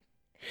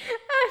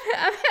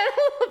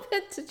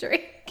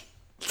drink.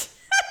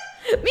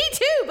 Me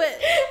too, but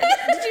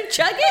did you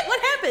chug it? What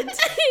happened?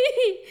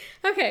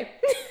 Okay.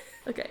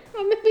 Okay.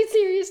 I'm going to be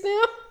serious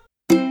now.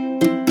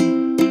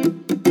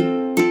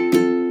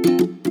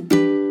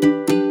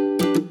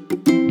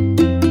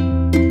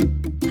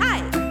 Hi,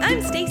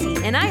 I'm Stacy,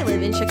 and I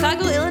live in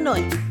Chicago,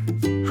 Illinois.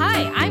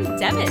 Hi, I'm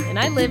Devin, and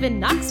I live in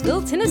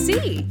Knoxville,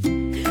 Tennessee.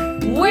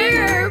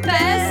 We're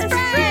best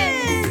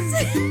friends!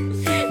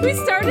 We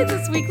started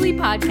this weekly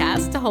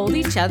podcast to hold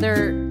each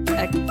other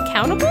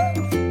accountable?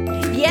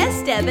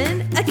 Yes,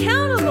 Devin,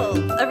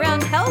 accountable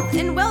around health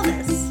and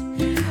wellness.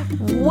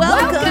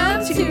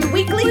 Welcome to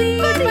Weekly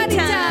Buddy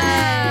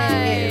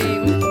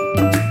Time!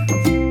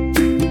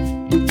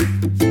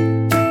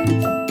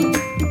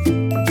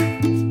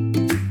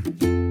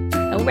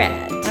 All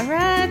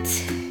right.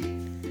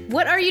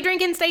 What are you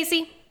drinking,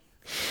 Stacy?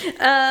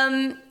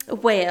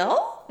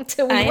 Well,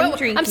 I am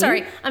drinking. I'm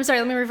sorry.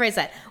 Let me rephrase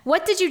that.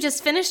 What did you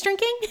just finish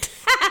drinking?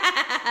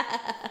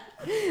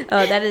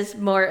 Oh, that is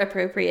more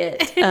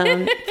appropriate,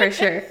 for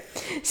sure.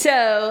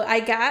 So I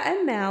got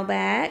a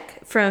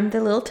Malbec from the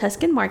little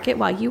Tuscan market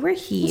while you were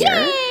here.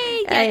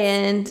 Yay!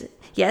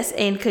 Yes.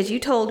 And because you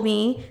told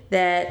me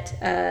that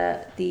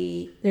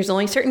there's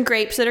only certain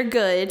grapes that are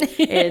good,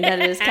 and that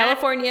is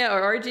California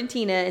or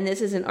Argentina, and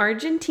this is an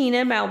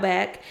Argentina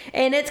Malbec,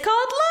 and it's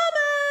called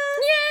Llama,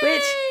 Yay!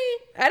 which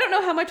I don't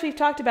know how much we've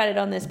talked about it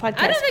on this podcast.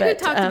 I don't think we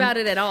talked about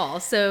it at all,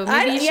 so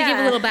maybe you should give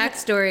a little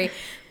backstory.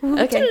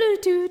 Okay.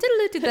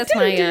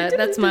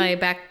 That's my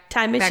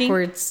time machine.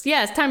 Backwards.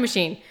 Yes, time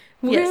machine.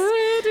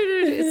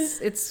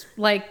 Yes. It's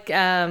like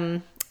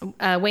Wayne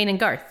and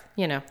Garth,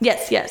 you know.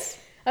 Yes.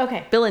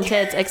 Okay. Bill and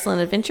Ted's Excellent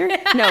Adventure? No,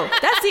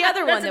 that's the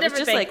other one that was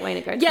just thing. like Wayne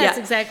and Garth. Yes,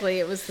 yeah. Exactly.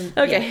 It was the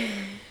Okay.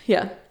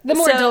 Yeah. The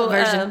more adult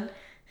version.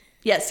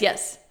 Yes.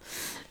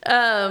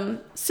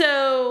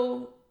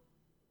 So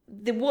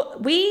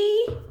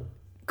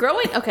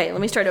okay, let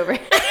me start over.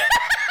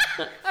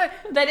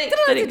 That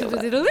didn't go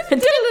well.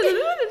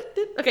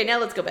 Okay, now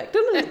let's go back.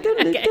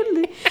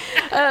 In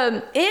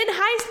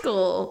high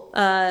school,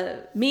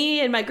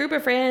 me and my group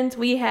of friends,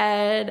 we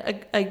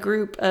had a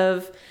group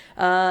of,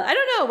 I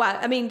don't know why.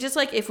 I mean, just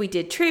like if we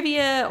did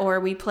trivia or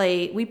we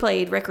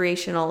played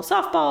recreational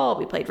softball,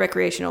 we played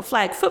recreational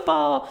flag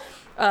football.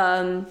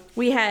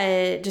 We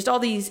had just all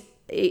these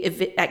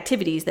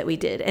activities that we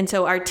did. And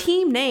so our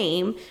team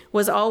name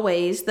was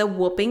always the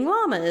Whooping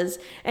Llamas.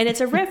 And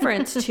it's a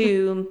reference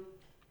to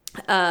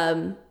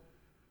the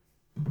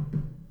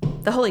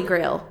Holy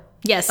Grail.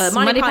 Yes,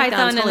 Monty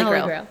Python's and Holy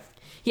Grail.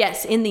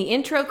 Yes, in the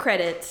intro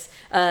credits,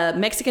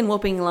 Mexican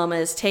Whooping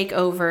Llamas take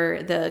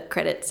over the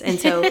credits. And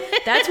so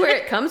that's where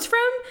it comes from.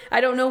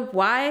 I don't know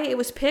why it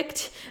was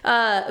picked,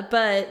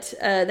 but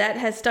that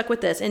has stuck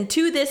with us. And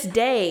to this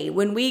day,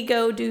 when we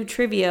go do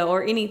trivia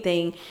or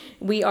anything,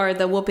 we are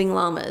the Whooping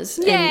Llamas.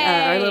 Yay!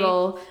 And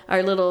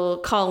our little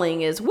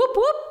calling is whoop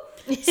whoop.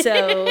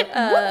 So Whoop,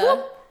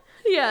 whoop.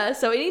 yeah,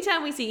 so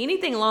anytime we see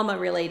anything llama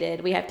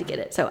related, we have to get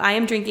it. So I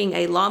am drinking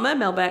a Llama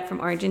Malbec from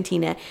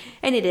Argentina,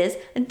 and it is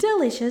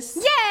delicious.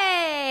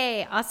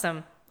 Yay!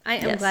 Awesome. I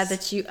am glad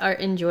that you are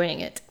enjoying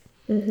it.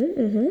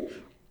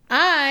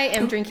 I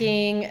am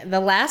drinking the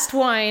last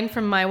wine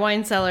from my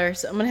wine cellar,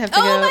 so I'm going to have to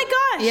go. Oh my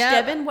gosh, Yeah.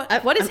 Devin,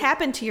 what has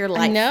happened to your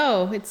life? I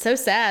know, it's so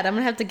sad. I'm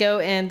going to have to go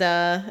and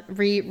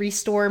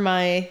restore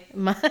my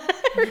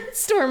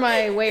restore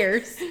my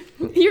wares.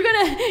 You're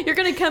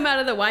gonna come out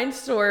of the wine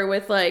store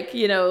with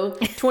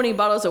 20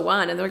 bottles of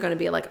wine, and they're gonna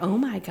be like, oh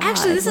my god.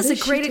 Actually, this is a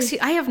great excuse.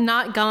 I have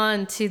not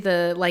gone to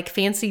the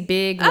fancy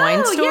big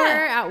wine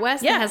store out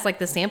west that has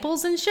the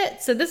samples and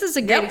shit. So this is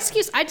a great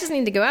excuse. I just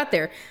need to go out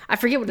there. I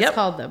forget what it's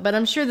called though, but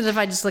I'm sure that if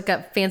I just look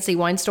up fancy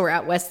wine store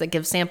out west that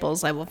gives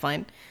samples, I will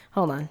find.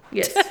 Hold on.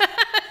 Yes.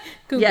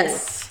 Google.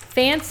 Yes.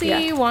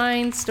 Fancy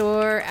wine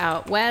store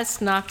out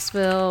west,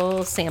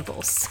 Knoxville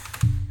samples.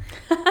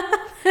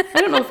 I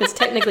don't know if it's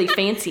technically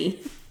fancy.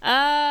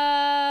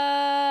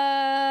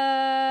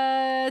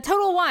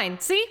 Total Wine.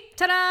 See?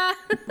 Ta-da!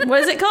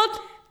 What is it called?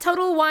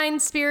 Total Wine,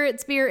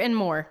 Spirits, Beer, and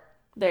More.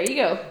 There you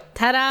go.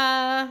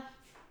 Ta-da!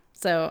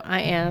 So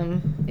I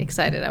am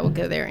excited. I will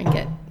go there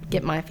and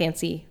get my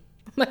fancy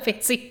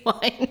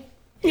wine.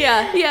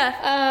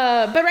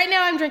 Yeah. But right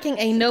now I'm drinking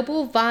a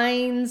Noble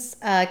Vines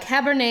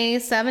Cabernet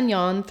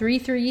Sauvignon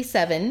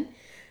 337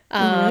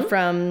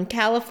 from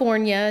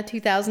California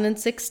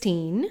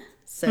 2016.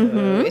 So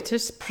it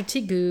is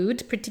pretty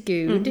good. Even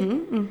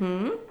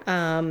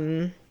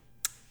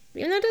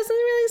though it doesn't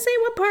really say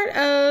what part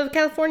of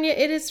California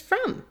it is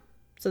from.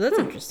 So that's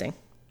interesting.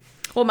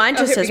 Well, mine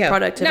just says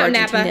product of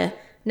Argentina.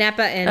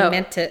 Napa and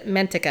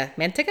Manteca.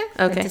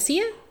 Okay.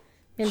 Mentecia?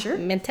 Sure.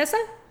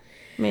 Mentessa?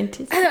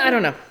 Mentis. I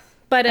don't know.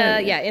 But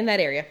in that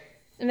area.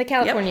 In the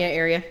California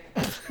area.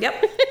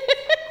 Yep.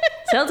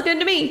 Sounds good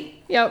to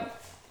me.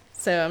 Yep.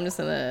 So I'm just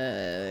going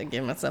to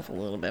give myself a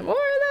little bit more of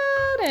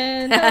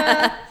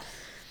that.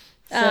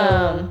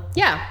 And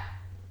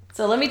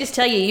So let me just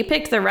tell you, you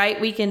picked the right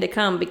weekend to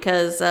come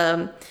because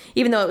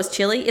even though it was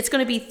chilly, it's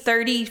going to be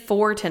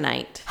 34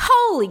 tonight.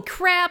 Holy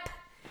crap.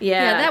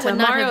 Yeah, that would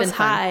not have been tomorrow's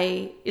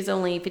high is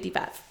only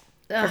 55.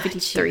 or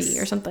 53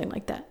 jeez. or something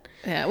like that.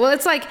 Yeah, well,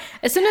 it's like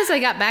as soon as I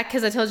got back,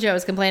 because I told you I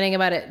was complaining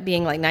about it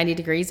being like 90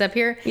 degrees up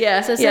here.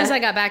 Yeah, So as soon as I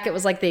got back, it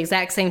was like the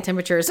exact same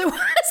temperature as it was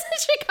in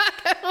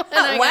Chicago. And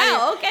I got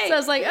wow, here. okay. So I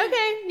was like,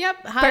 okay,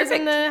 yep, highs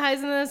in the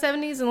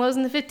 70s and lows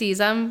in the 50s.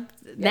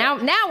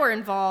 Now we're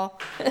in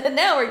fall.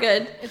 Now we're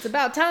good. It's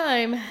about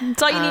time.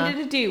 That's all you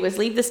needed to do was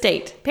leave the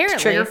state. Apparently.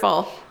 To trigger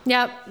fall.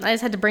 Yep, I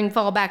just had to bring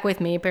fall back with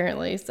me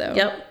apparently. So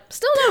Yep.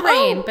 still no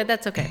rain, but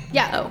that's okay.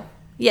 Yeah. Oh,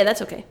 yeah,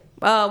 that's okay.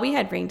 We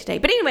had rain today.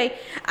 But anyway,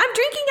 I'm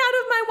drinking out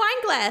of my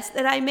wine glass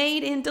that I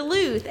made in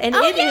Duluth. And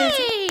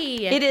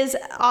it is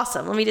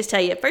awesome. Let me just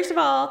tell you. First of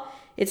all,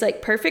 it's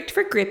like perfect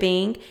for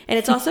gripping. And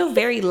it's also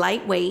very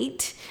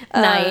lightweight.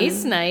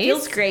 Nice.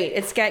 Feels great.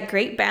 It's got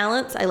great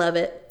balance. I love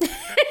it.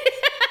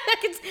 I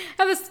can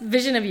have this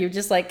vision of you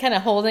just like kind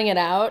of holding it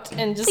out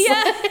and just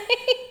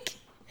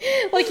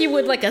like you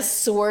would like a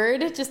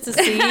sword just to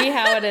see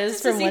how it is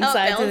from one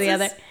side to the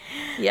other.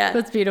 Yeah.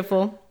 That's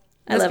beautiful.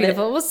 That's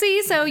beautiful. We'll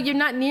see. So you're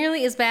not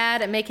nearly as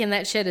bad at making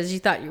that shit as you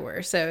thought you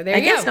were. So there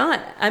you go. I guess not.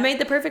 I made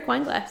the perfect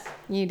wine glass.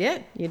 You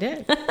did.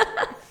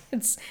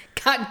 It's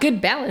got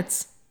good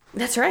balance.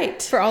 That's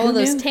right. For all of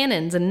those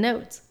tannins and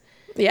notes.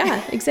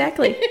 Yeah,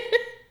 exactly.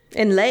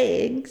 And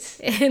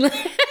legs. You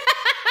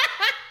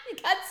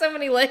got so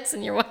many legs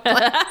in your wine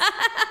glass.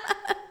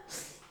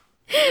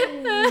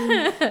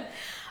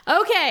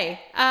 Okay.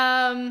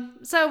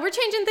 So we're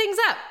changing things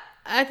up.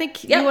 I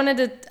think you wanted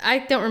to. I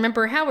don't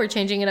remember how we're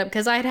changing it up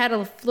because I had a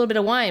little bit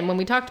of wine when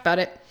we talked about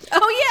it.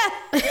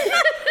 Oh yeah,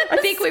 I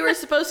think we were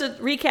supposed to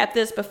recap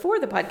this before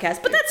the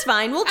podcast, but that's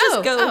fine. We'll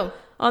just go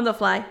on the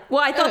fly.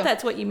 Well, I thought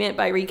that's what you meant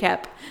by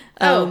recap.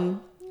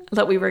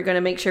 That we were going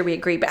to make sure we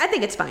agree, but I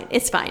think it's fine.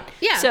 It's fine.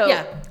 Yeah.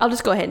 So I'll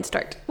just go ahead and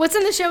start. What's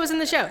in the show is in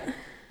the show.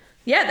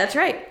 Yeah, that's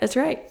right. That's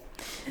right.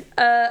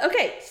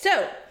 Okay,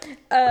 so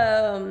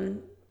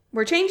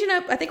we're changing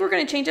up. I think we're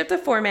going to change up the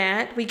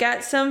format. We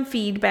got some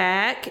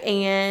feedback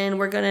and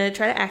we're going to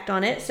try to act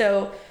on it.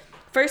 So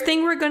first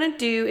thing we're going to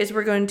do is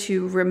we're going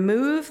to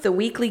remove the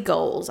weekly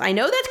goals. I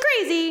know that's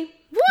crazy.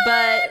 What?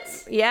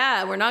 But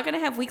yeah, we're not going to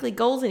have weekly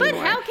goals anymore. But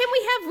how can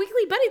we have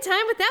weekly buddy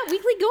time without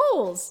weekly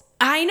goals?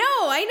 I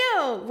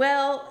know.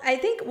 Well, I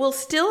think we'll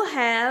still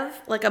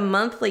have like a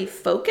monthly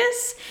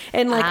focus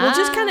and like we'll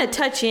just kind of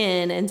touch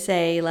in and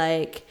say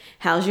like,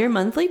 how's your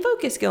monthly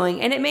focus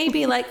going? And it may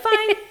be like,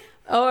 fine.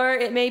 Or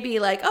it may be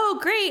like, oh,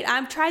 great,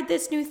 I've tried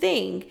this new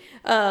thing.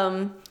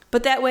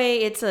 But that way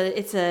it's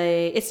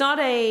not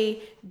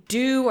a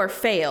do or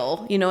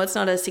fail. You know, it's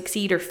not a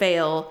succeed or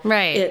fail.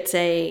 Right. It's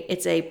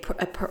a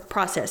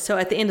process. So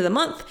at the end of the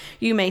month,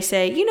 you may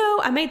say, you know,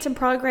 I made some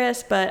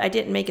progress, but I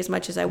didn't make as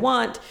much as I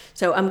want.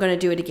 So I'm going to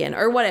do it again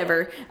or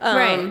whatever.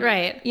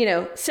 Right. You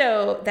know,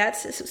 so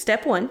that's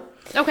step one.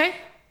 Okay.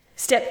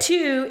 Step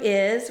two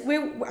is I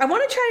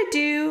want to try to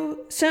do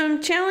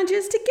some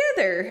challenges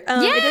together. It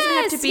doesn't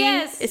have to be.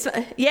 Yes.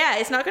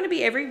 It's not going to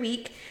be every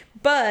week,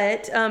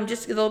 but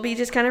they'll be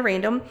just kind of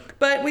random.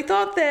 But we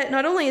thought that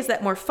not only is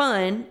that more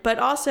fun, but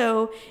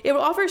also it will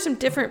offer some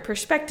different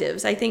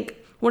perspectives. I think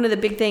one of the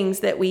big things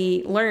that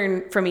we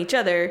learn from each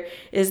other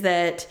is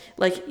that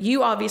like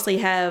you obviously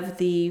have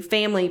the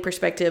family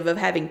perspective of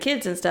having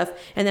kids and stuff,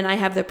 and then I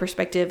have the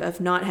perspective of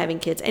not having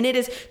kids, and it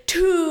is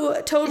two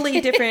totally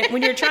different.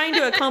 When you're trying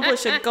to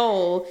accomplish a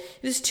goal,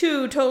 it is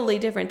two totally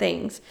different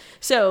things.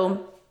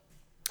 So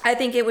I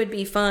think it would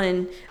be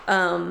fun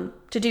to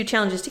do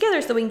challenges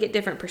together so we can get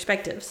different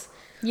perspectives.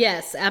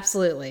 Yes,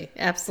 absolutely.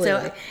 So,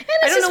 and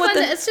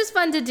it's just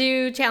fun to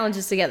do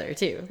challenges together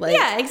too. Like,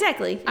 yeah,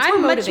 exactly. It's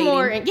I'm much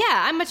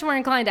more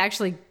inclined to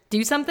actually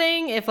do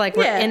something if like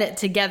we're in it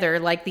together,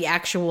 like the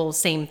actual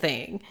same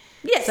thing.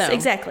 Yes,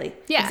 exactly.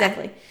 Yeah,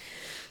 exactly.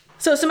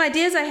 So some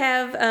ideas I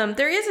have,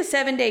 there is a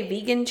 7-day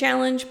vegan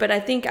challenge, but I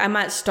think I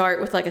might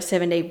start with like a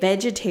 7-day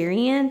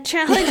vegetarian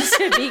challenge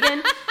to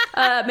vegan.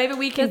 Maybe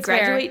we can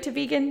graduate to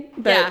vegan,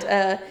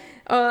 but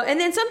and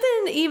then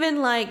something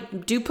even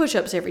like do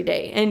push-ups every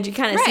day and you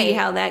kind of see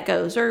how that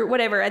goes or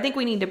whatever. I think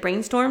we need to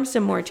brainstorm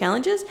some more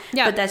challenges,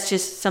 but that's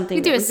just something.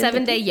 You do a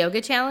 7-day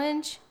yoga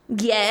challenge.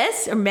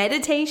 Yes, or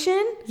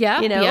meditation.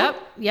 Yeah, you know,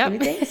 yep.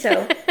 Anything.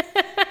 So,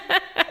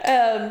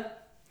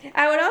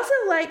 I would also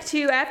like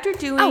to, after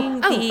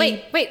doing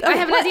wait. I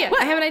have an idea.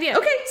 I have an idea.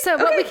 Okay. So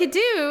what we could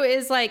do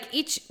is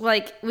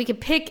we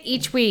could pick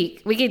each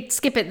week. We could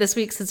skip it this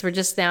week since we're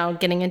just now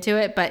getting into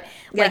it. But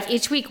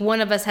each week, one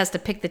of us has to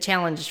pick the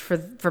challenge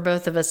for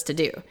both of us to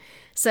do.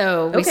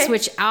 So we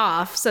switch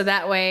off. So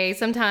that way,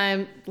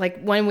 sometime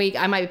like 1 week,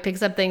 I might pick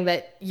something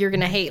that you're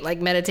going to hate,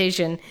 like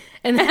meditation.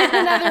 And then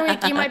another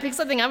week, you might pick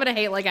something I'm going to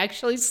hate, like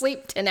actually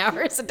sleep 10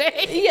 hours a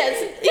day.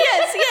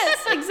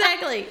 Yes,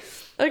 exactly.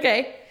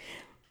 Okay.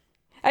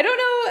 I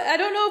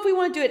don't know if we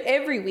want to do it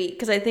every week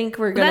because I think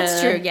we're gonna.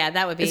 That's true. Yeah,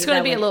 that would be. It's going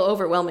to be a little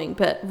overwhelming,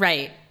 but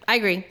right. I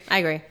agree.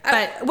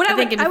 But what I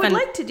would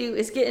like to do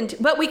is get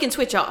into. But we can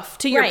switch off.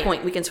 To your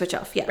point, we can switch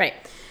off. Yeah. Right.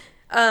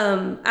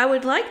 I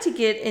would like to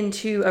get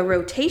into a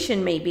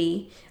rotation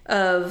maybe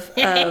of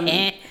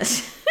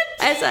as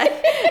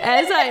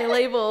I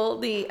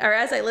label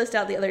as I list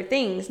out the other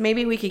things.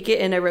 Maybe we could get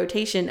in a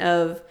rotation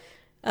of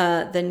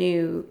the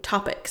new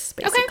topics,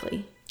 basically.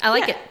 Okay. I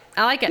like it.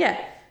 I like it.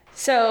 Yeah.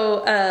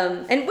 So,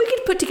 and we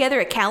could put together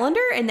a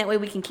calendar, and that way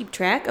we can keep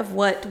track of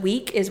what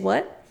week is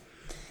what.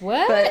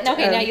 What? But,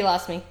 okay, now you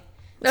lost me.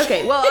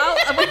 Okay, well,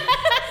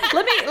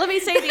 let me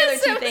say the other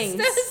two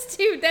things.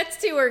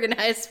 That's too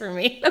organized for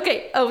me.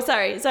 Okay. Oh,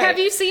 sorry. Have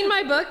you seen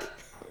my book?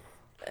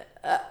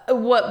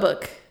 What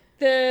book?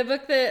 The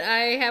book that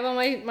I have on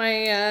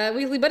my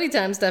weekly buddy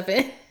time stuff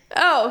in.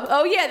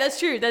 Oh yeah, that's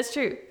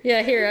true.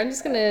 Yeah, here,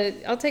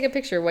 I'll take a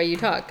picture while you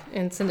talk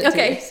and send it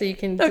to you so you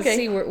can just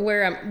see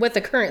what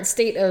the current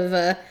state of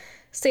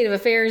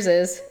affairs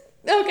is.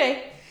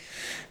 Okay.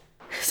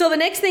 So the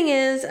next thing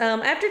is,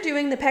 after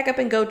doing the Pack Up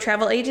and Go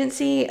travel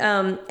agency,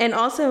 and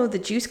also the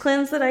juice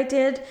cleanse that I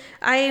did,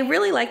 I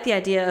really like the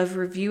idea of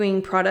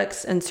reviewing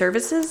products and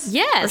services.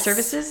 Yes. Or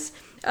services.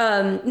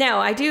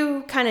 Now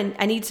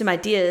I need some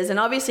ideas, and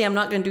obviously I'm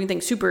not going to do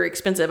anything super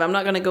expensive. I'm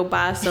not going to go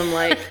buy some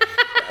like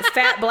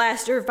Fat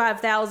Blaster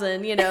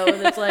 5000,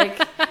 that's like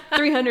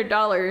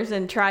 $300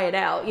 and try it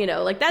out,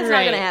 like that's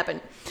not going to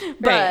happen.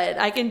 But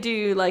I can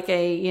do like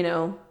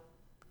a,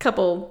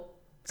 couple,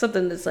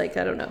 something that's like,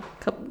 I don't know,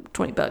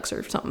 $20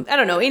 or something. I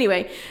don't know.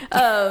 Anyway,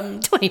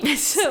 20.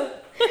 So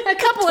a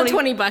couple of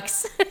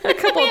 $20. A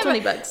couple of $20. We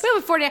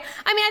have 40. I mean,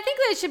 I think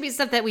that should be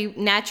stuff that we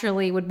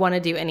naturally would want to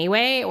do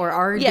anyway, or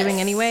are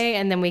doing anyway,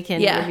 and then we can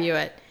review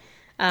it.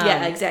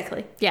 Yeah,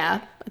 exactly.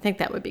 Yeah, I think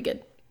that would be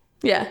good.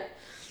 Yeah.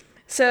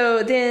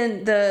 So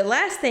then the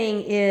last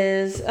thing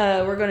is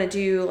we're going to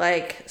do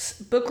like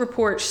book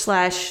report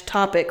 /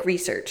 topic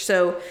research.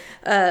 So,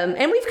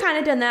 and we've kind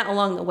of done that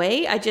along the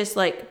way. I just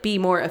like be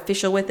more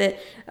official with it.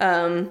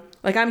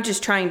 Like I'm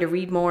just trying to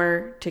read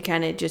more to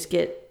kind of just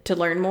get to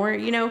learn more,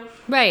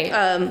 Right.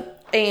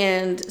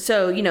 And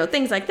so,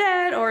 things like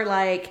that, or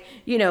like,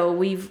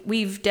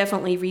 we've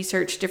definitely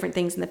researched different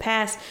things in the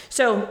past.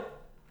 So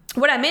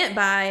what I meant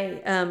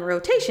by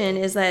rotation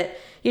is that,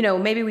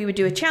 maybe we would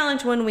do a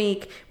challenge one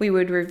week, we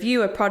would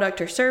review a product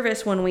or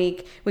service one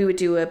week, we would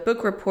do a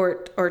book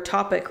report or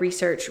topic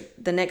research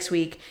the next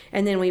week,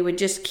 and then we would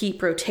just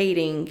keep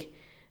rotating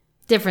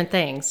different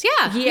things.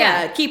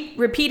 Yeah. Keep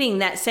repeating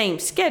that same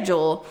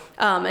schedule.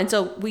 And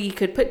so we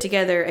could put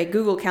together a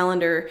Google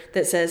Calendar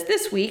that says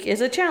this week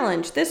is a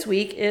challenge, this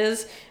week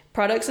is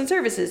products and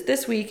services,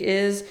 this week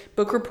is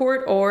book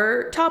report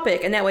or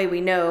topic, and that way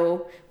we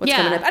know what's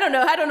coming up. I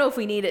don't know if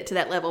we need it to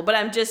that level, but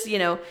I'm just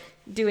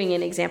doing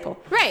an example.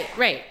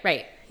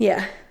 Right.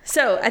 Yeah,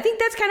 so I think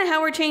that's kind of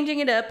how we're changing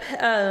it up.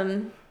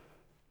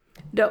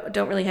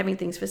 Don't really have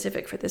anything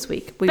specific for this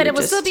week, but it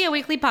will still be a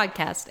weekly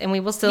podcast, and we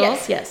will still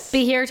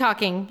be here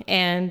talking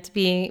and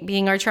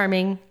being our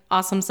charming,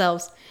 awesome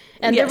selves,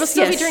 and there will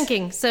still be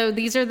drinking. So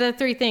these are the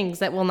 3 things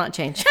that will not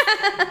change.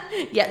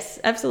 Yes,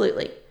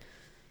 absolutely.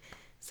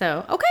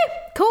 So, okay,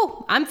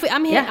 cool. I'm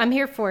here. Yeah. I'm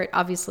here for it,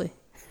 obviously.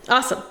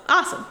 Awesome.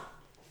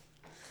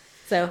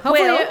 So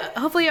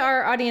hopefully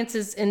our audience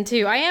is in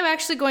too. I am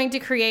actually going to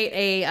create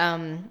a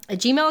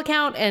Gmail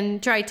account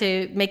and try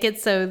to make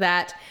it so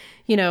that,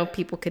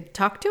 people could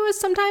talk to us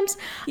sometimes.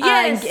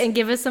 Yes. And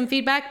give us some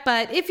feedback.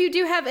 But if you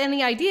do have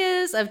any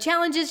ideas of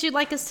challenges you'd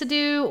like us to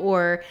do,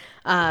 or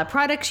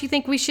products you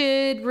think we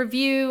should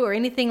review, or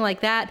anything like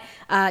that,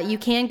 you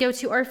can go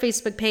to our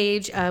Facebook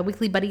page,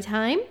 Weekly Buddy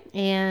Time,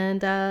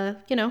 and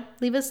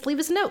leave us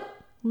a note,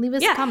 leave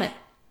us a comment.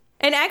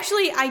 And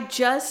actually,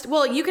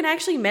 you can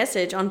actually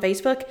message on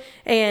Facebook,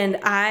 and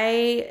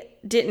I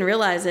didn't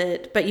realize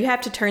it, but you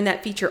have to turn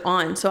that feature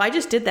on. So I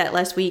just did that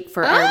last week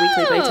for our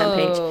Weekly Buddy Time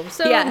page.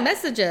 So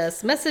message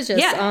us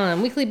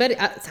on Weekly Buddy.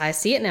 I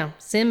see it now.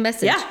 Send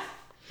message.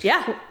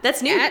 Yeah,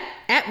 that's new.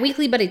 At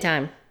Weekly Buddy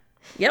Time.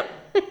 Yep.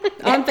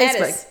 On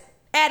Facebook.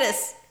 Add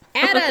us.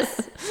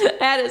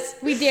 Add us.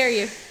 We dare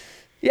you.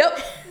 Yep.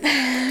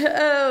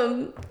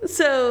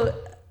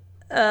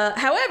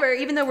 However,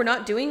 even though we're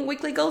not doing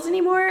weekly goals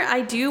anymore, I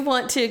do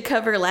want to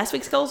cover last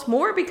week's goals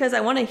more because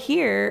I want to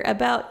hear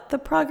about the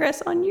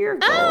progress on your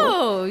goal.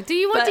 Oh, do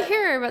you want to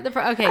hear about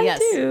the Okay, yes.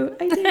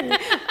 I do.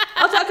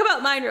 I'll talk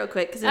about mine real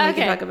quick because then we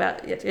can talk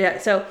about it. Yeah,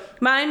 so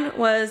mine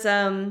was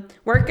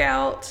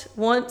workout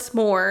once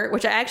more,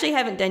 which I actually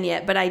haven't done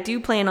yet, but I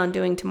do plan on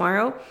doing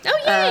tomorrow.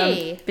 Oh,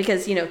 yay!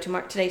 Because,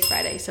 today's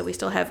Friday, so we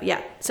still have,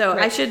 So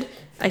right.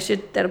 I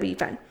should, that'll be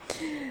fun.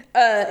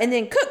 And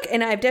then cook.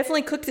 And I've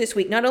definitely cooked this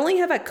week. Not only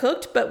have I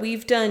cooked, but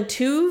we've done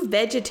 2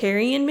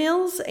 vegetarian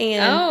meals.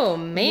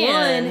 And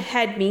one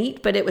had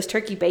meat, but it was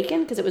turkey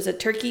bacon because it was a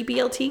turkey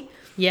BLT.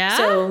 Yeah.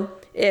 So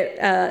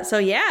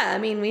I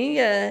mean,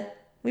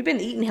 we've been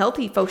eating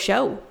healthy for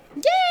show.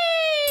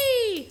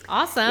 Yay!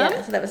 Awesome.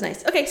 Yeah, so that was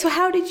nice. Okay, so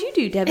how did you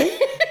do, Devin?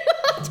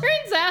 Well, it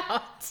turns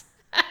out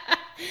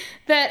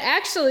that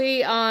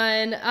actually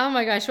on, oh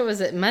my gosh, what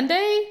was it?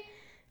 Monday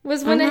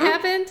was when it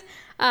happened.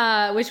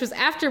 Which was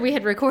after we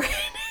had recorded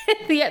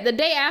the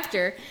day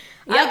after.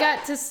 Yep. I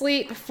got to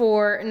sleep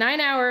for 9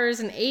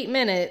 hours and 8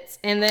 minutes,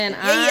 and then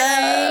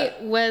I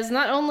was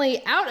not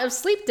only out of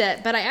sleep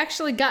debt, but I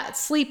actually got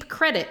sleep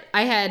credit.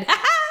 I had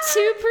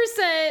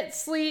 2%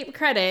 sleep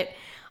credit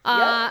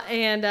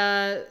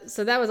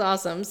So that was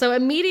awesome. So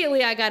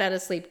immediately I got out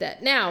of sleep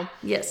debt. Now,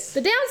 Yes.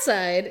 the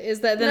downside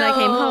is that then I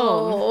came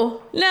home.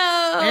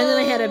 No. And then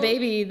I had a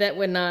baby that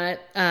would not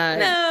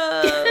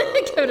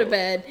go to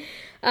bed.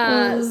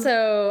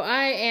 So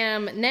I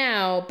am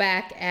now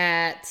back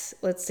at,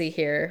 let's see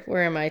here.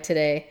 Where am I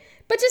today?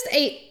 But just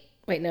 8.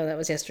 Wait, no, that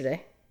was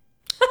yesterday.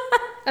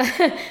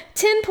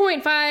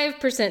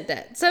 10.5%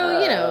 debt.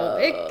 So,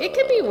 it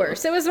could be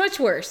worse. It was much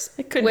worse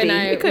when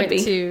I went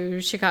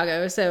to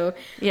Chicago. So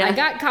I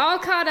got all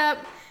caught up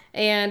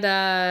and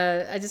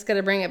I just got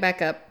to bring it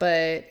back up.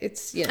 But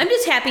it's, I'm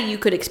just happy you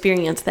could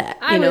experience that.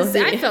 I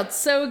felt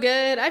so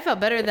good. I felt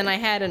better than I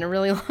had in a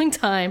really long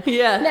time.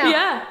 Yeah.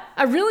 Now,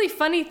 a really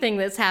funny thing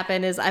that's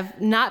happened is I've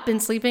not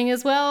been sleeping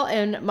as well.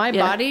 And my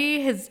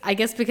body has, I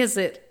guess because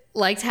it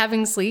liked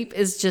having sleep,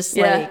 is just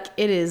like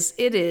it is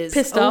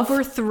pissed off,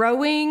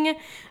 overthrowing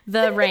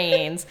the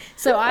reins.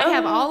 So I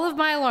have all of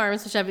my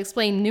alarms, which I've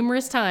explained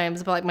numerous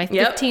times, about like my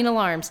 15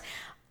 alarms.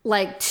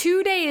 Like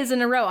 2 days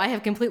in a row, I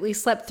have completely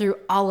slept through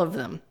all of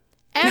them.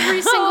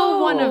 Every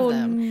single one of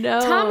them.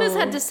 No. Thomas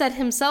had to set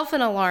himself an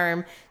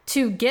alarm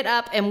to get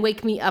up and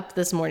wake me up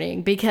this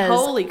morning because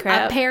holy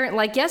crap.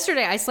 Like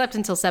yesterday I slept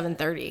until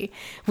 7:30,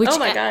 which oh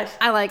my gosh.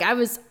 I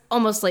was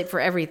almost late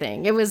for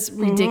everything. It was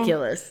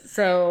ridiculous.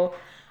 So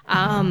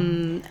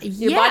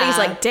your body's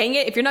like, dang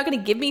it, if you're not going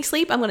to give me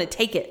sleep, I'm going to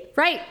take it.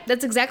 Right.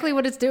 That's exactly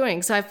what it's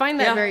doing. So I find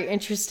that very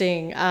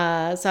interesting. So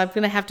I'm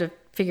going to have to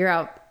figure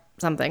out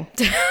something.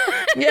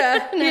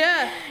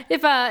 Yeah.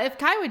 If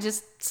Kai would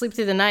just sleep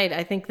through the night,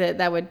 I think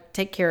that would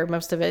take care of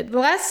most of it. The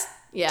last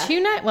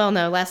 2 nights, well,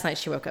 no, last night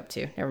she woke up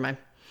too. Never mind.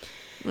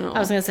 I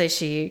was going to say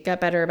she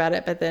got better about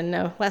it, but then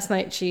no, last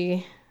night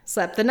she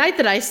slept. The night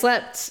that I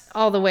slept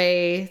all the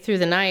way through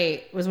the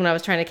night was when I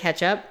was trying to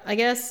catch up, I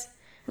guess.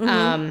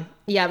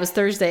 It was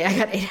Thursday. I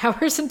got 8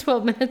 hours and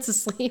 12 minutes of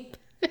sleep.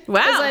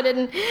 Wow.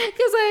 Because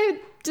I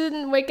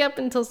didn't wake up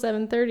until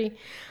 7:30.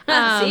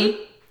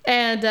 See?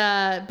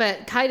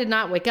 But Kai did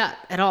not wake up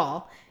at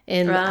all.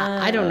 And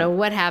I don't know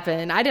what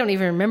happened. I don't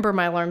even remember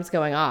my alarms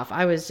going off.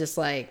 I was just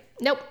like,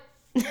 nope.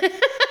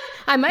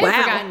 I might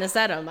have forgotten to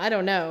set them. I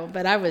don't know.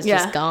 But I was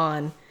just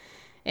gone.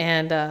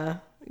 And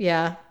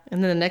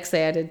And then the next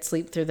day I did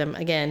sleep through them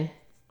again.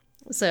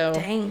 So.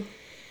 Dang.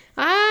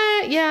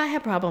 I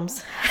have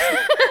problems.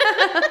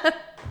 I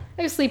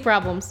have sleep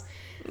problems.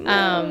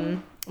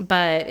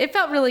 But it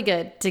felt really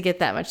good to get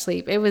that much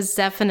sleep. It was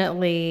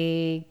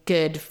definitely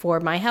good for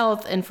my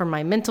health and for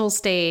my mental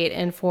state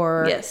and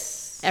for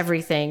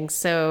everything.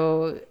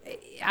 So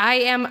I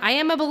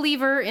am a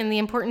believer in the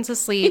importance of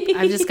sleep.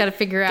 I've just got to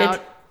figure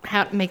out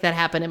how to make that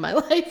happen in my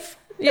life.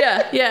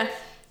 Yeah.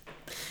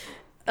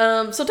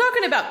 So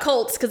talking about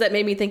cults, because that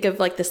made me think of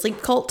like the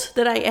sleep cult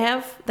that I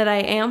am. The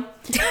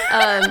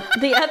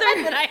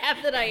other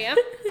that I am.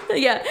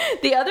 Yeah.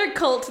 The other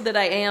cult that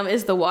I am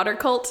is the water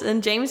cult.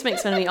 And James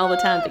makes fun of me all the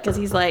time because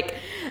he's like,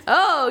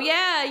 oh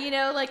yeah,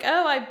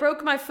 I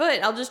broke my foot.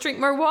 I'll just drink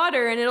more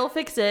water and it'll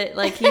fix it.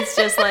 Like he's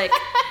just like,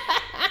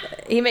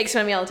 he makes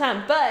fun of me all the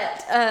time.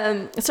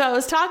 But, so I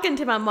was talking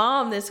to my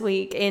mom this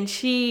week and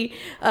she's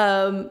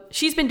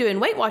been doing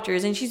Weight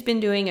Watchers and she's been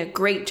doing a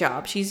great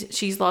job.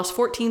 She's lost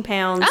 14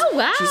 pounds. Oh,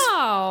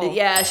 wow.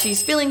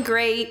 She's feeling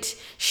great.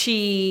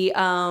 She,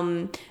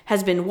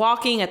 has been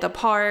walking at the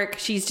park.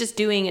 She's just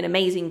doing an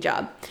amazing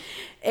job.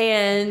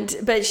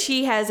 But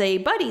she has a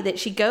buddy that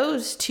she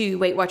goes to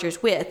Weight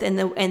Watchers with, and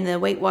the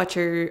Weight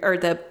Watcher or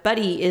the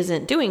buddy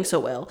isn't doing so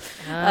well.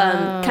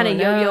 Kind of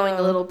yo-yoing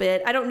a little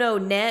bit. I don't know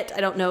net.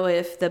 I don't know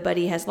if the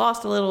buddy has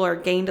lost a little or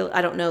gained.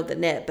 I don't know the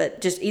net, but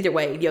just either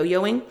way,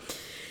 yo-yoing.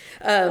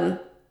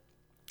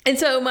 And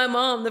so my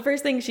mom, the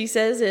first thing she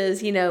says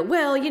is,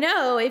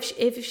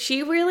 if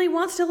she really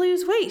wants to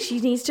lose weight,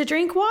 she needs to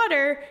drink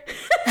water.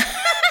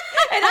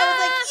 And I was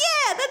like,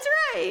 yeah, that's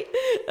right.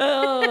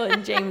 Oh,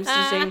 and James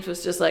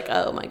was just like,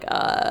 oh my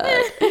God.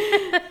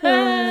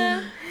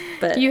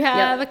 But you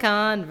have a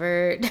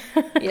convert.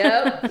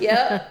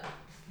 Yep.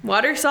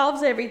 Water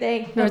solves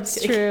everything. No,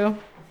 it's true.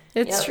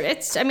 It's true.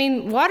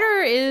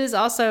 Water is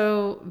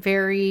also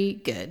very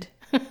good.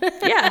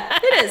 Yeah,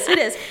 it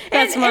is.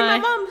 And my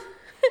mom,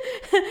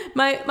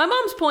 my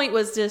mom's point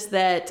was just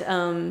that,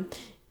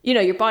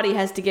 your body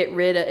has to get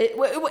rid of it.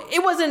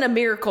 It wasn't a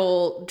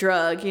miracle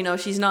drug.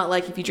 She's not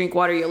like, if you drink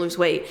water, you'll lose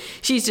weight.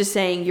 She's just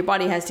saying your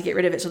body has to get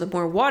rid of it. So the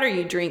more water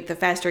you drink, the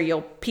faster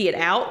you'll pee it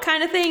out,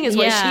 kind of thing is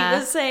what she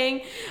was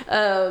saying.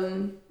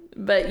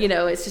 But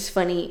it's just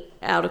funny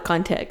out of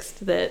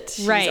context that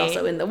she's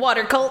also in the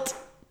water cult.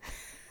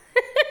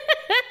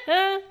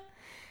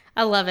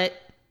 I love it.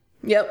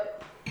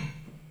 Yep.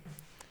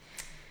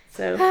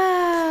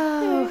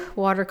 So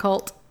water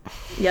cult.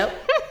 Yep.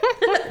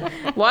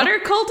 Water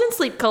cult and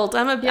sleep cult.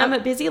 I'm a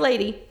busy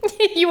lady.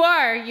 You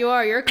are.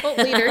 You're a cult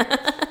leader.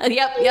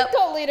 Yep.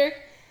 Cult leader.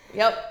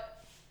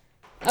 Yep.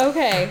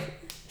 Okay.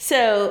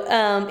 So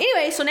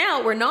anyway, so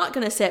now we're not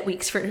going to set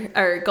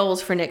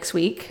goals for next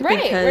week,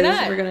 right? Because we're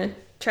not. We're going to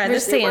try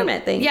this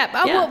format thing. Yeah.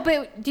 Well,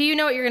 but do you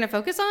know what you're going to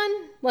focus on?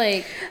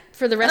 Like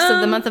for the rest of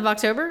the month of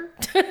October?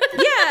 Yeah,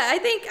 I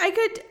think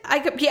I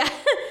could, yeah.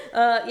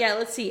 Yeah,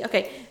 let's see.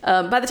 Okay.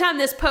 By the time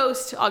this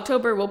post,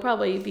 October will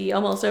probably be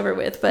almost over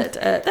with, but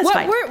that's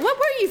fine. What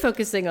were you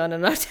focusing on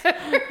in October?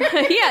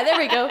 Yeah, there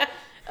we go.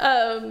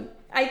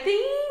 I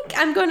think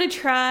I'm going to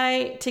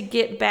try to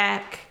get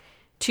back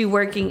to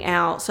working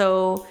out.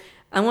 So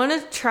I want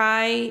to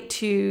try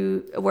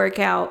to work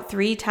out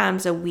 3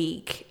 times a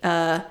week.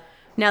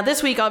 Now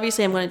this week,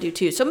 obviously I'm going to do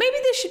 2. So maybe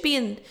this should be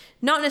in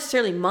not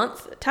necessarily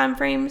month time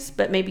frames,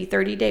 but maybe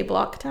 30-day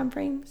block time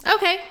frames.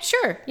 Okay,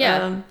 sure.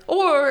 Yeah.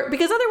 Or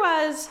because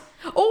otherwise,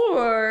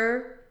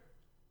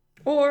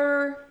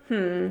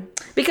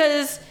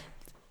 because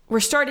we're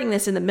starting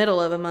this in the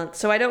middle of a month.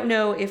 So I don't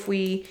know if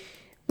we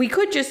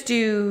could just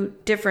do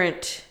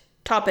different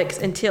topics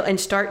and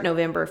start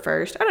November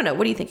 1st. I don't know.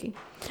 What are you thinking?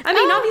 I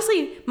mean,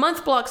 obviously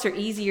month blocks are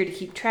easier to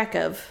keep track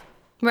of.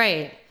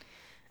 Right.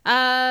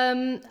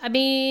 I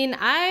mean,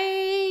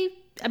 I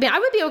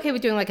would be okay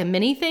with doing like a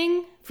mini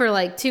thing for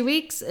like 2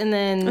 weeks and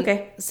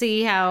then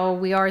see how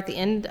we are at the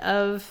end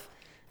of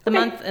the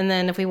month. And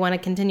then if we want to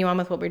continue on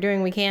with what we're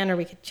doing, we can, or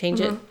we could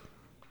change it.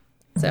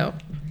 So,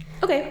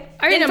 okay.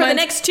 All right. For the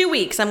next 2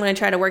 weeks, I'm going to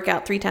try to work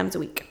out 3 times a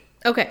week.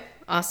 Okay.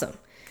 Awesome.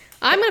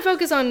 I'm going to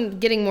focus on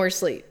getting more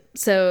sleep.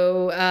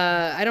 So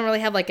I don't really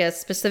have like a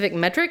specific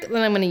metric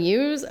that I'm going to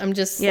use. I'm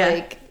just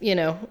like,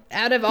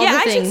 out of all the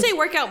things. I should say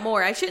work out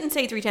more. I shouldn't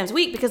say 3 times a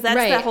week because that's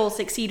that whole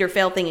succeed or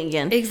fail thing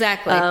again.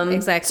 Exactly.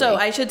 Exactly. So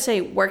I should say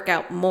work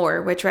out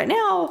more, which right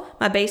now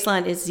my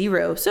baseline is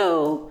 0.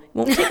 So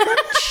won't take much.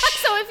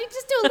 So if you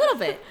just do a little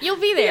bit, you'll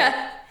be there.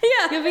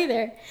 Yeah. You'll be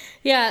there.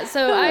 Yeah.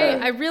 So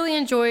I really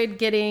enjoyed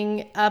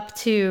getting up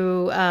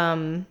to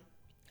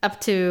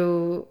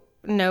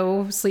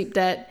no sleep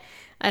debt.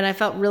 And I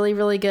felt really,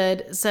 really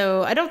good.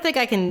 So I don't think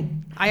I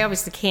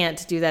obviously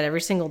can't do that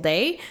every single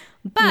day.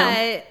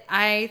 But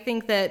I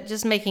think that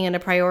just making it a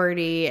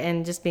priority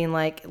and just being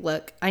like,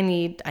 look, I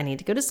need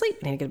to go to sleep.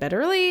 I need to go to bed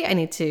early. I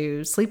need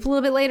to sleep a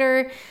little bit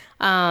later.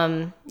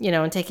 And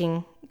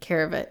taking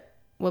care of it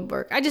would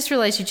work. I just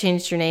realized you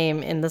changed your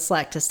name in the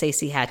Slack to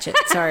Stacy Hatchet.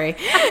 Sorry.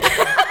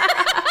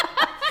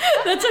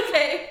 That's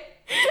okay.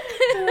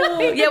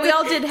 Yeah, we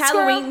all did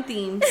Halloween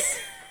themes.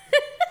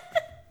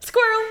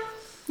 Squirrel.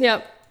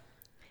 Yep.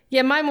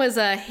 Yeah, mine was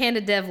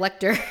Hannah Dev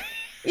Lecter.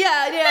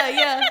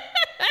 Yeah.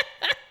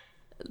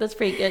 That's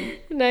pretty good.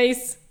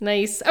 Nice.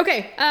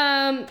 Okay. All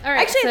right.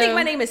 Actually, I think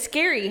my name is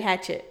Scary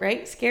Hatchet,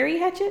 right? Scary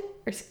Hatchet?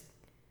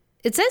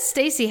 It says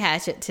Stacy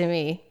Hatchet to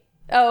me.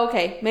 Oh,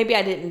 okay. Maybe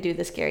I didn't do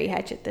the Scary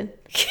Hatchet then.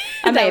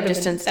 I may have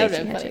just done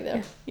Stacy Hatchet.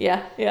 Funny,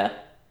 yeah.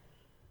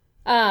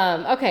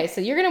 Okay,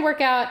 so you're gonna work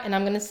out and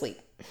I'm gonna sleep.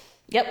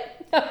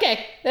 Yep.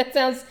 Okay,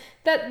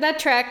 that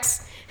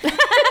tracks.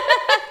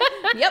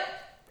 Yep.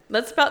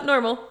 That's about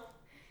normal.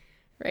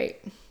 Right.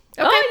 Okay.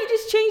 Oh, you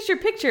just changed your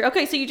picture.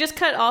 Okay, so you just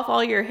cut off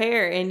all your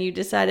hair and you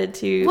decided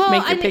to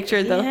make your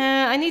picture though.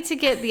 Yeah, I need to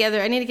get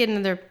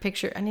another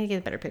picture. I need to get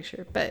a better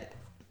picture, but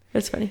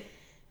that's funny.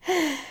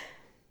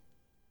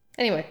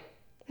 Anyway.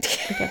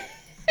 Okay.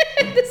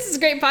 This is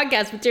great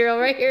podcast material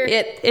right here.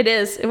 It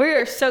is. We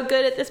are so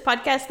good at this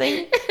podcast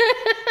thing.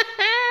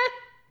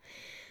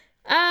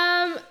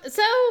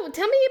 So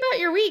tell me about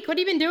your week. What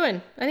have you been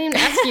doing? I didn't even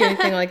ask you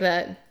anything like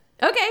that.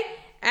 Okay.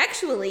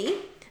 Actually,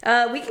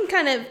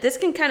 this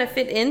can kind of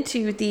fit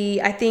into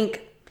the, I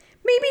think,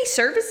 maybe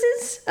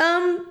services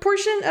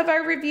portion of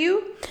our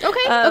review.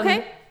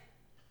 Okay.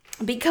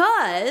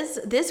 Because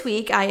this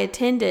week I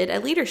attended a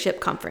leadership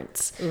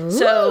conference. Ooh.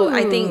 So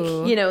I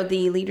think,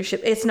 the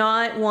leadership, it's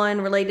not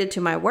one related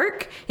to my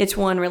work. It's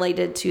one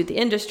related to the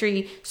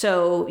industry.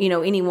 So,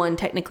 anyone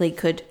technically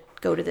could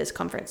go to this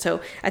conference. So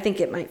I think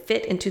it might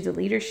fit into the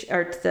leadership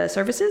or the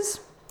services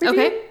review.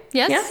 Okay.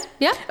 Yes.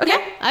 Yeah. Okay.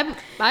 Yeah. I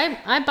buy it.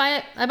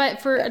 I buy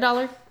it for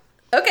 $1.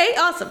 Okay.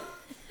 Awesome.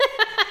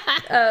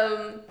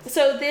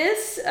 So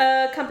this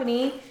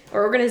company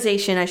or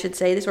organization, I should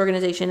say, it's a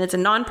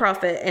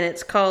nonprofit and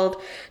it's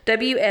called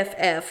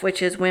WFF,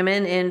 which is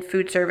Women in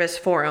Food Service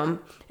Forum.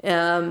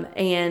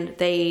 And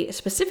they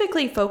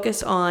specifically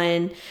focus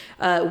on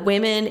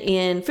women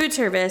in food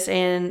service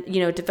and,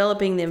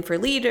 developing them for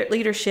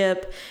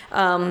leadership.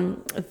 Because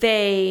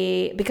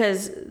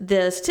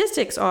the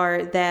statistics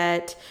are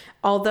that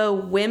although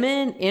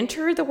women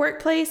enter the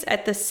workplace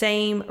at the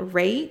same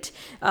rate,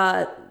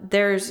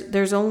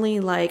 there's only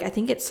I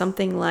think it's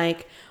something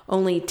like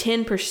only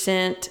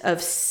 10%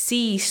 of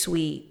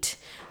C-suite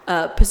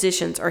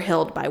positions are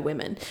held by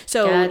women.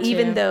 So gotcha.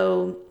 Even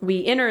though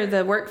we enter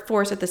the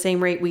workforce at the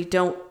same rate, we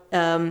don't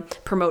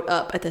promote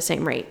up at the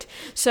same rate.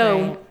 So.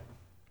 Right.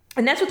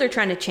 And that's what they're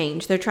trying to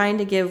change. They're trying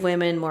to give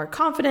women more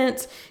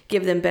confidence,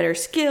 give them better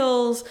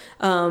skills,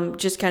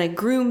 just kind of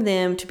groom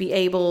them to be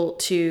able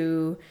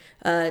to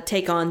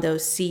take on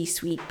those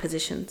C-suite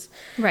positions.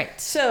 Right.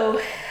 So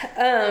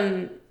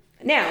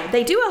Now,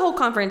 they do a whole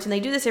conference, and they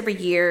do this every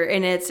year,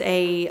 and it's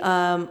a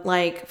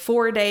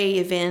 4-day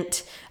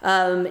event.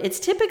 It's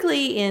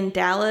typically in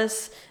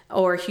Dallas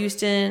or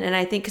Houston, and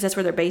I think because that's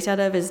where they're based out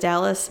of is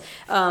Dallas.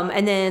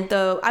 And then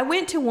I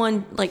went to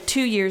one like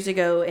 2 years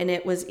ago, and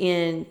it was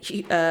in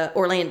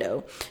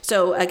Orlando.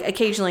 So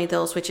occasionally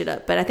they'll switch it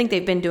up, but I think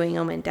they've been doing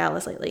them in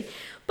Dallas lately.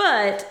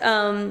 But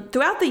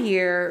throughout the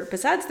year,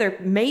 besides their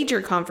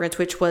major conference,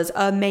 which was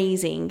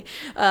amazing,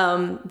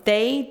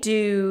 they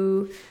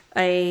do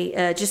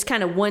just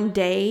kind of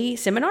 1-day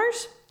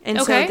seminars. And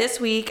so this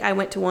week I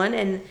went to one,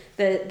 and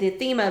the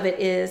theme of it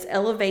is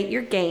Elevate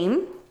Your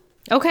Game.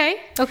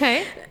 Okay.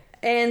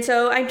 And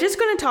so I'm just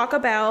going to talk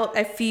about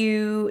a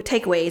few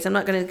takeaways. I'm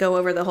not going to go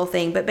over the whole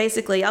thing, but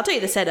basically I'll tell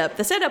you the setup.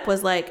 The setup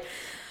was like,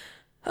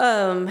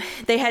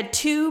 they had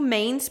 2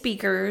 main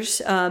speakers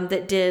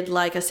that did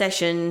like a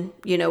session,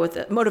 with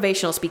the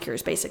motivational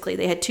speakers, basically.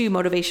 They had 2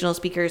 motivational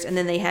speakers, and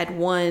then they had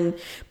one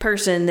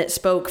person that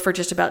spoke for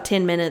just about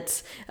 10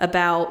 minutes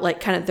about like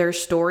kind of their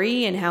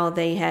story and how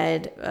they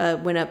had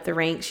went up the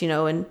ranks,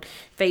 and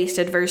faced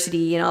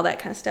adversity and all that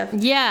kind of stuff.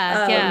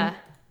 Yeah.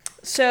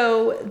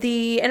 So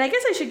and I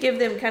guess I should give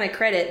them kind of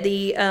credit.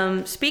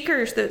 The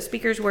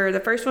speakers were, the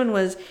first one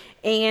was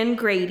Anne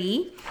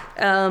Grady,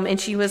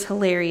 and she was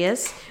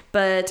hilarious.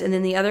 And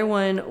then the other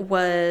one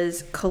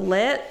was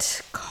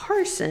Colette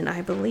Carson,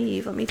 I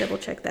believe. Let me double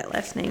check that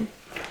last name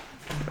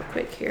real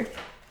quick here.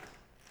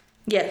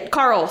 Yeah,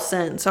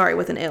 Carlson, sorry,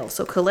 with an L.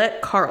 So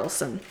Colette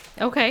Carlson.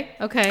 Okay.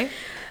 Okay,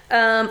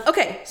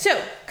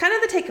 so kind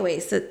of the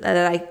takeaways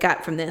that I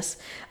got from this.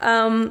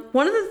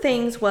 One of the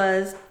things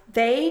was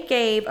they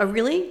gave a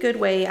really good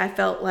way, I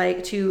felt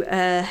like, to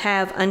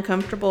have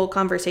uncomfortable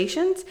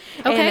conversations.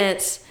 Okay. And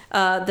it's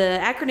the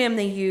acronym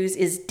they use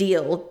is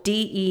DEAL,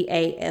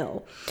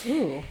 DEAL.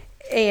 Ooh.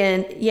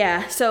 And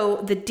yeah,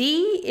 so the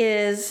D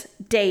is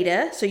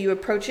data. So you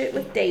approach it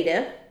with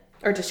data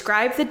or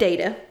describe the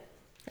data.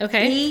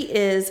 Okay. E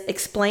is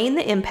explain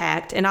the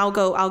impact. And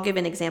I'll give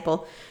an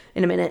example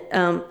in a minute.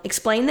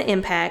 Explain the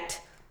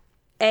impact.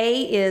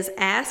 A is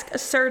ask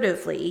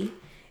assertively.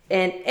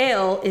 And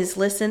L is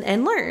listen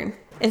and learn.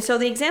 And so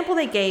the example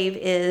they gave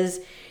is,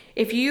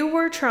 if you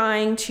were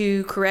trying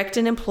to correct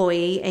an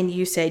employee and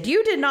you said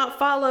you did not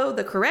follow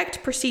the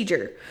correct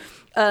procedure,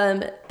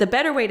 the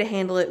better way to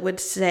handle it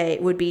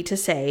would be to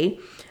say,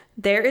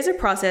 there is a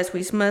process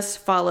we must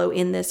follow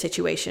in this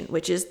situation,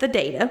 which is the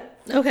data.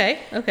 Okay.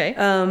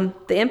 The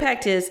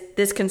impact is,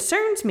 this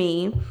concerns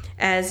me,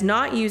 as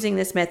not using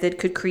this method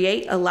could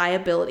create a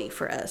liability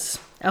for us.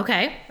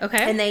 Okay.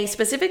 And they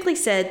specifically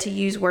said to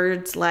use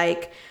words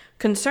like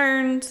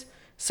concerns,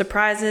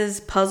 surprises,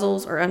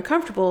 puzzles, or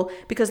uncomfortable,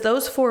 because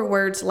those 4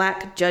 words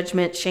lack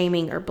judgment,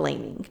 shaming, or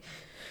blaming.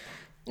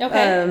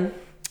 Okay.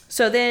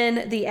 So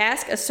then the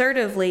ask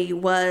assertively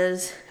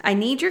was, I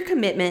need your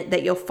commitment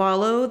that you'll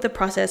follow the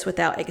process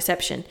without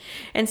exception.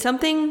 And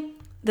something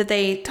that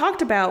they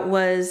talked about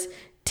was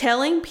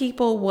telling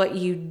people what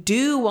you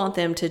do want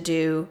them to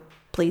do.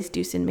 Please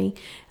do send me.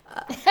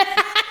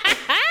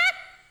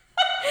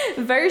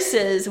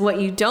 Versus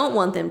what you don't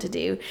want them to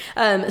do.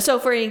 So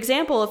for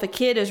example, if a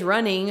kid is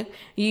running,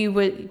 you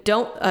would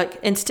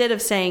instead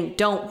of saying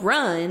don't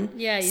run,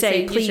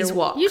 say please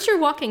walk. Use your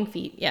walking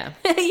feet. Yeah.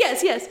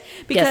 yes.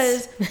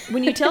 Because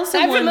when you tell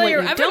someone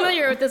I'm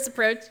familiar with this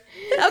approach.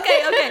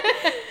 Okay.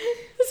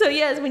 So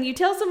yes, when you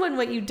tell someone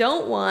what you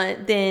don't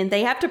want, then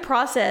they have to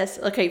process,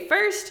 okay,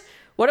 first,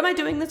 what am I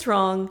doing that's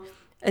wrong?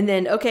 And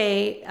then,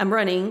 okay, I'm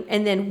running.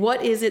 And then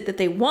what is it that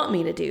they want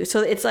me to do?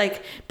 So it's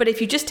like, but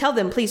if you just tell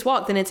them, please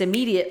walk, then it's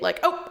immediate, like,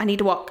 oh, I need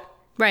to walk.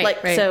 Right.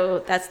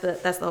 So that's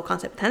the whole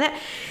concept behind that.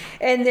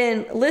 And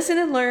then listen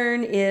and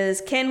learn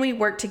is, can we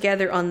work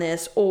together on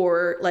this?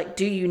 Or like,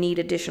 do you need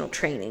additional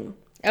training?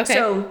 Okay.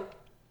 So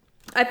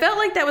I felt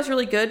like that was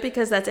really good,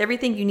 because that's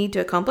everything you need to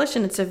accomplish.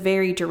 And it's a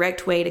very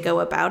direct way to go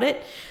about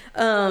it.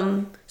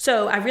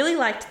 So I really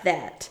liked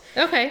that.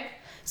 Okay.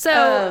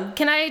 So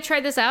can I try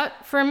this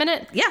out for a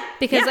minute? Yeah.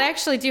 Because I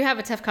actually do have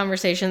a tough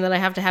conversation that I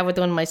have to have with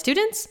one of my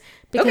students.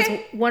 Because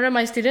one of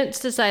my students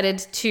decided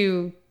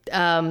to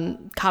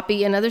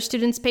copy another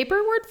student's paper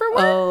word for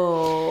word.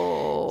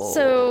 Oh.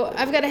 So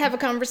I've got to have a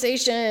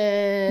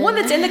conversation. One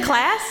that's in the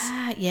class?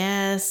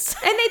 Yes.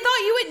 And they thought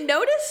you wouldn't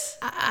notice?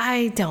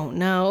 I don't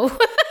know.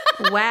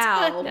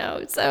 Wow.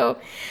 No. So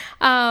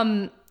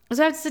I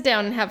have to sit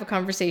down and have a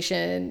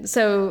conversation.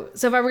 So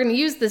if I were going to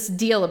use this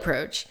deal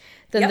approach,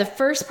 then the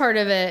first part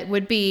of it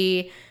would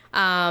be,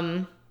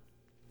 so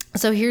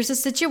here's a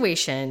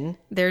situation.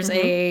 There's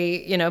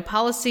a,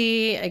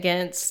 policy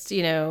against,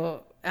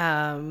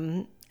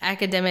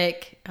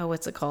 academic,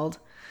 what's it called?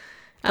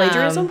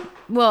 Plagiarism?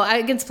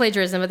 Against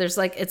plagiarism, but there's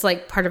it's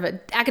like part of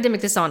it,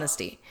 academic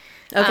dishonesty.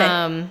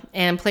 Okay.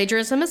 And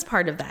plagiarism is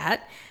part of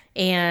that.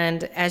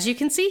 And as you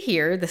can see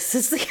here, this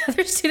is the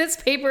other student's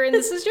paper and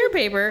this is your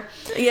paper.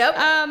 Yep.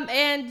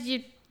 And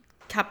you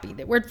copied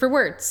it word for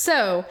word.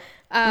 So,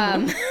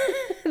 the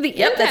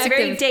that's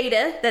very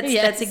data.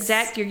 That's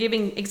exact. You're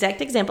giving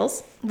exact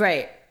examples.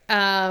 Right.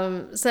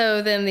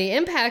 So then the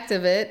impact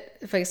of it,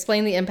 if I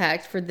explain the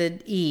impact for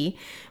the E,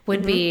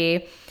 would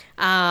be,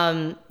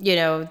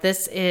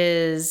 this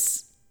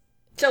is...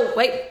 So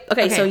wait,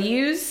 okay. So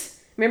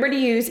remember to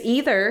use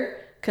either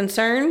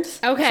concerns,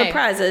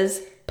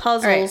 surprises,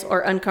 puzzles,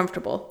 or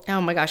uncomfortable. Oh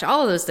my gosh,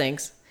 all of those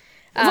things.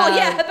 Well,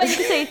 yeah, but you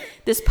can say,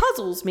 this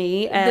puzzles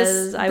me,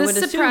 as I would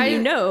assume you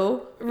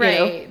know.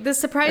 Right. This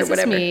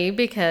surprises me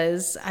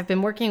because I've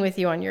been working with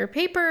you on your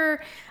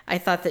paper. I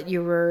thought that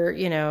you were,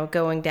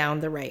 going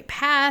down the right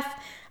path.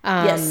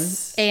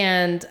 Yes.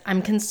 And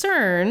I'm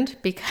concerned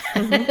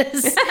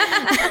because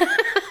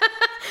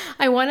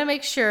I want to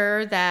make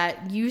sure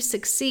that you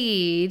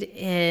succeed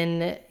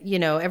in,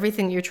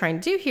 everything that you're trying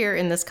to do here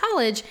in this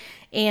college.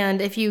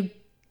 And if you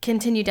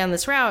continue down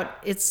this route,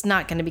 it's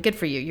not going to be good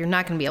for you. You're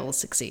not going to be able to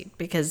succeed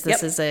because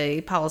this is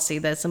a policy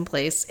that's in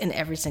place in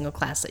every single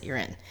class that you're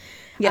in.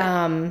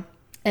 Yeah.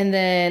 And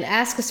then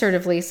ask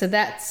assertively. So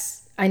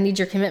that's, I need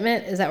your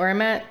commitment. Is that where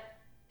I'm at?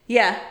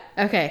 Yeah.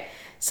 Okay.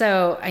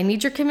 So I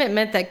need your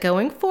commitment that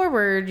going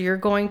forward, you're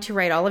going to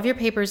write all of your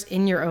papers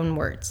in your own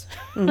words.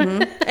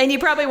 Mm-hmm. And you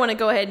probably want to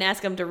go ahead and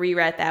ask them to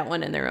rewrite that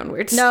one in their own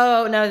words.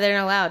 No, they're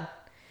not allowed.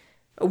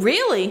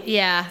 Really?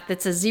 Yeah.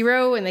 That's a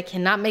 0 and they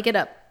cannot make it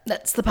up.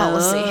 That's the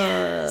policy.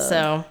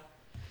 So,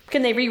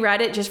 can they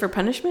rewrite it just for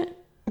punishment?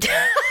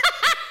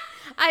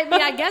 I mean,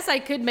 I guess I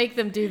could make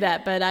them do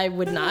that, but I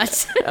would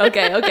not.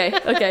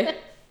 Okay.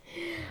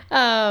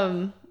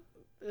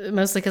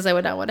 Mostly because I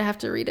would not want to have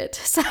to read it.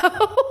 So,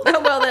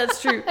 well,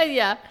 that's true.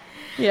 Yeah.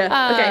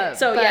 Okay.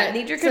 So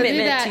need your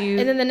commitment to.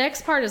 And then the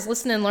next part is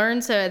listen and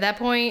learn. So at that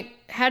point,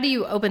 how do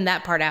you open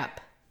that part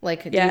up?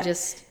 Like, do you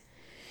just?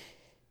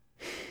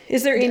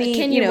 Is there any?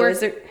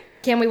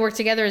 Can we work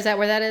together? Is that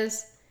where that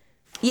is?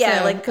 Yeah,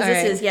 so, because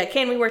this is,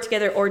 can we work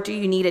together or do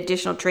you need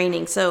additional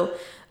training? So,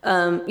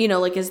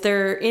 is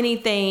there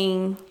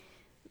anything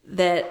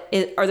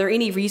are there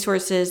any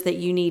resources that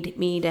you need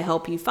me to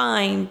help you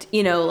find,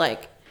 something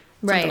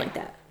like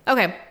that.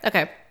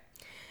 Okay.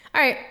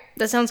 All right.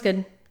 That sounds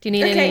good. Do you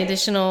need any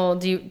additional,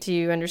 do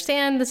you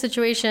understand the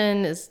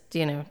situation? Do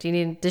you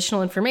need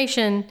additional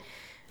information?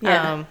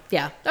 Yeah.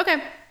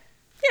 Okay.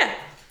 Yeah.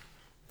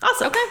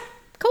 Awesome. Okay.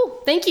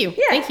 Cool. Thank you.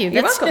 Yeah, Thank you.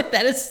 You're welcome.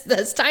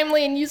 That's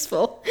timely and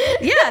useful.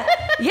 Yeah.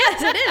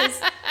 Yes, it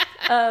is.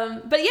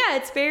 But yeah,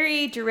 it's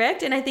very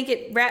direct, and I think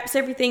it wraps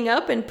everything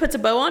up and puts a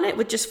bow on it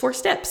with just 4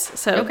 steps.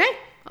 So okay.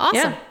 Awesome.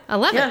 Yeah. I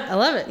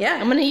love it. Yeah.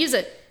 I'm going to use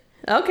it.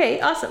 Okay.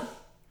 Awesome.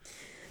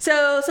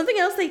 So something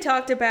else they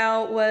talked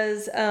about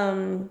was,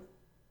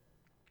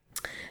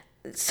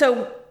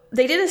 so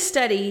they did a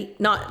study,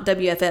 not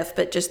WFF,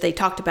 but just they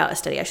talked about a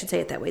study. I should say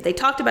it that way. They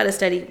talked about a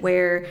study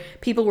where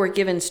people were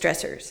given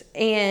stressors.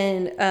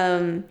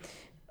 And,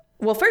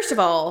 well, first of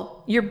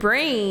all, your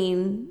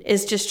brain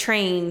is just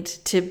trained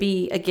to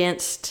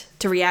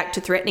react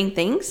to threatening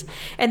things.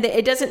 And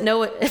it doesn't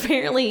know,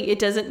 apparently it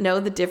doesn't know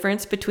the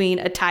difference between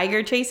a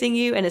tiger chasing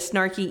you and a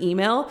snarky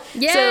email.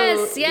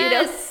 Yes,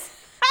 yes.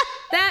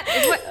 That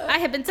is what I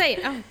have been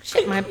saying. Oh,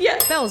 shit, my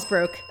bells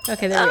broke.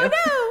 Okay, there we go.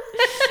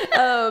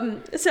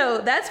 No. So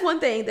that's one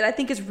thing that I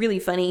think is really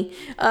funny.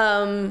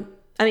 I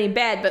mean,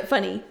 bad, but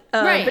funny.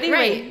 Right, but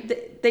anyway,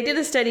 they did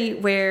a study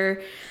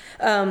where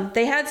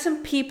they had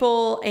some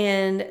people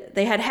and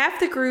they had half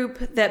the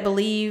group that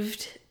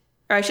believed,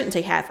 or I shouldn't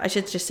say half, I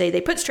should just say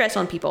they put stress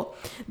on people.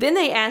 Then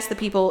they asked the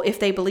people if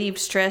they believed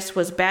stress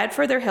was bad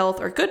for their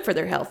health or good for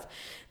their health.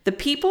 The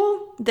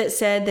people that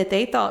said that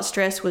they thought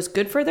stress was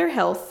good for their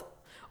health,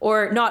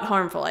 or not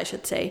harmful, I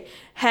should say,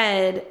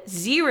 had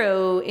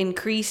 0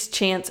 increased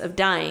chance of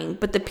dying.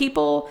 But the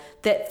people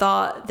that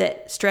thought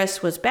that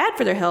stress was bad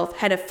for their health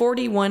had a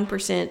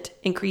 41%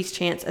 increased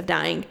chance of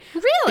dying.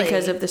 Really?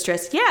 Because of the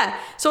stress. Yeah.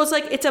 So it's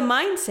like, it's a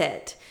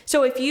mindset.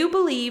 So if you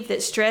believe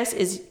that stress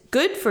is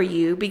good for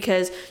you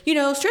because,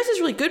 stress is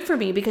really good for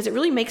me because it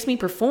really makes me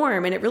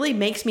perform and it really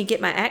makes me get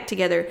my act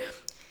together,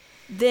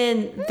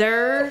 then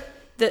the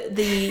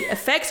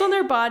effects on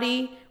their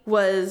body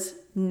was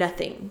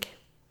nothing.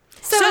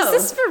 So is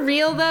this for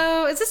real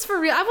though? Is this for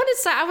real? I want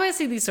to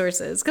see these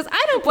sources because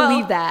I don't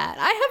believe that.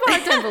 I have a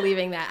hard time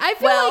believing that. I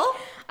feel like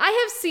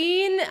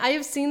I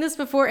have seen this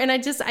before, and I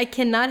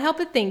cannot help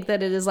but think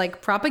that it is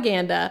like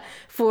propaganda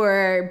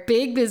for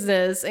big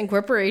business and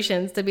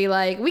corporations to be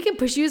like, we can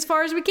push you as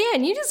far as we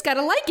can. You just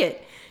gotta like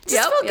it.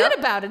 Just feel good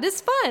about it.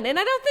 It's fun, and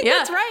I don't think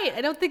that's right.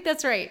 I don't think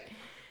that's right.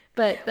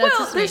 But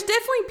there's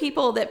definitely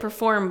people that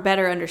perform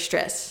better under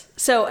stress.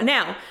 So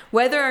now,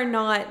 whether or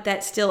not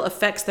that still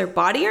affects their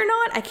body or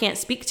not, I can't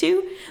speak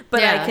to.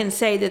 But I can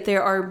say that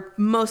there are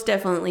most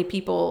definitely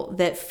people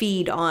that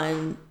feed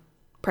on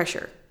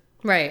pressure.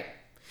 Right.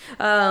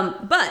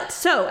 But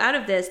so out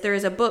of this, there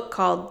is a book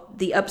called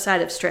The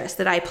Upside of Stress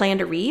that I plan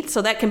to read.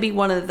 So that can be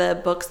one of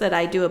the books that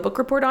I do a book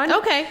report on.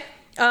 Okay.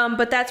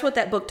 But that's what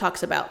that book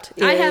talks about.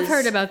 I have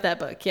heard about that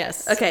book.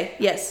 Yes. Okay.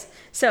 Yes.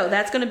 So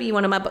that's going to be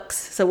one of my books.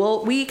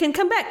 So we can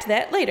come back to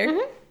that later.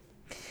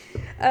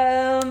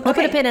 I'll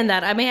put a pin in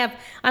that. I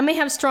may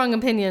have strong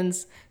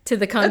opinions to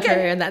the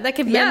contrary on that. That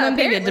could be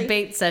maybe a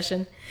debate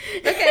session.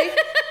 Okay.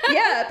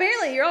 Yeah,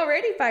 apparently you're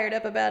already fired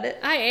up about it.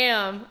 I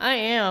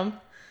am.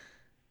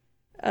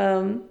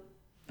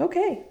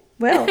 Okay.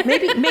 Well,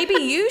 maybe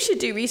you should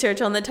do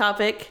research on the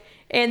topic,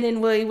 and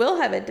then we will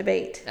have a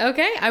debate.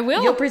 Okay, I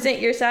will. You'll present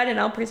your side, and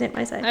I'll present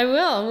my side. I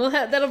will.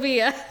 That'll be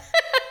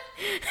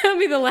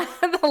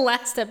the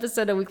last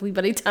episode of Weekly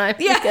Buddy Time.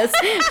 Yeah. Because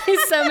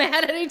we're so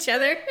mad at each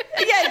other.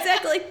 Yeah,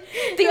 exactly.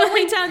 The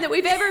only time that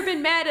we've ever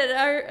been mad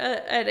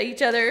at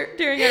each other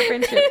during our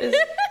friendship is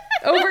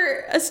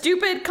over a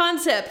stupid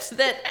concept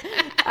that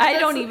I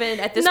don't even,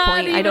 at this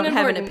point, I don't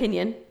have an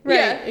opinion. Right,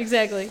 yeah.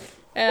 Exactly.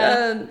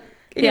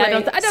 Anyway, I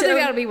don't think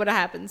that'll be what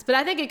happens, but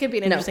I think it could be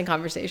an interesting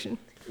conversation.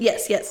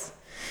 Yes.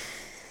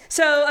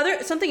 So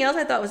something else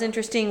I thought was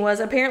interesting was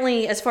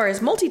apparently as far as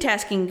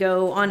multitasking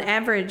go, on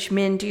average,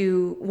 men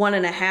do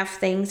 1.5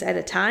 things at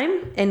a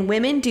time and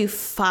women do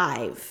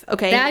 5.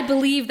 Okay. I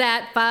believe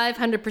that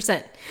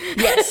 500%.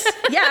 Yes.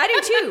 Yeah,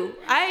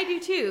 I do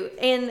too.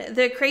 And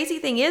the crazy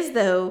thing is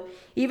though,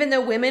 even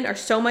though women are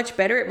so much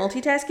better at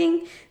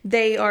multitasking,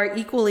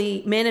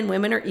 men and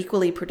women are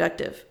equally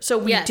productive. So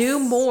we do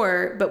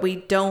more, but we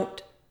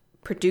don't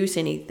produce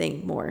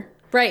anything more.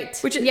 Right.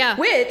 Well,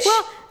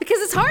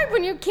 because it's hard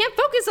when you can't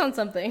focus on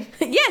something.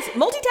 Yes,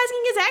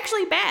 multitasking is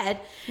actually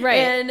bad. Right.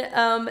 And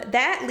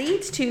that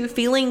leads to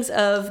feelings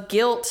of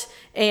guilt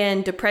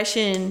and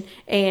depression,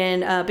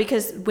 and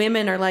because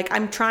women are like,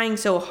 I'm trying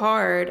so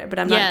hard, but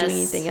I'm not doing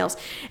anything else.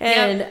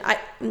 And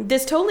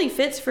this totally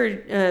fits for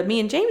me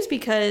and James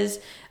because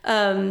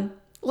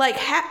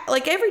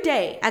like every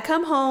day I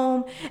come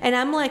home and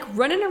I'm like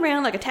running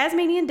around like a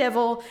Tasmanian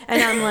devil,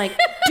 and I'm like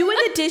doing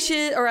the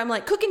dishes, or I'm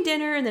like cooking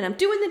dinner, and then I'm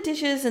doing the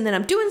dishes, and then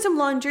I'm doing some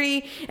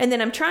laundry, and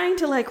then I'm trying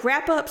to like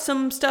wrap up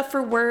some stuff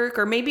for work,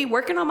 or maybe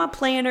working on my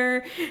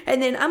planner,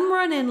 and then I'm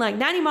running like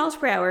 90 miles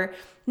per hour.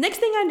 Next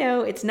thing I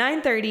know, it's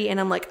 9:30 and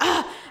I'm like,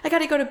 I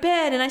gotta go to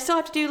bed, and I still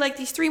have to do like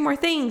these 3 more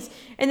things.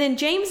 And then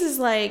James is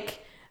like,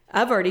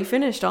 I've already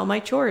finished all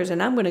my chores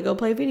and I'm going to go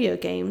play video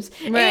games.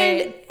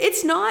 Right. And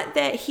it's not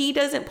that he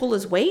doesn't pull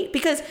his weight,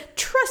 because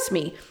trust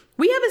me,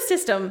 we have a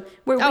system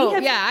where we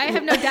have... yeah, I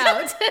have no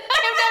doubt.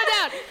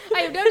 I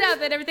have no doubt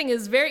that everything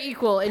is very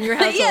equal in your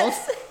household.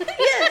 Yes.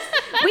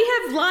 We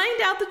have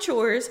lined out the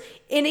chores,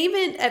 and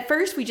even at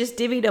first we just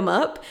divvied them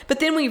up, but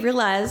then we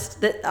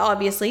realized that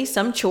obviously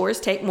some chores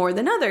take more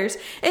than others.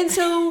 And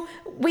so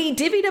we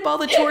divvied up all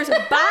the chores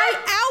by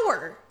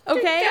hour.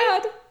 Okay?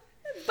 God.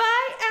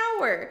 By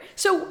hour.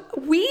 So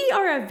we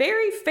are a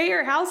very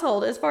fair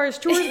household as far as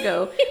chores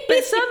go,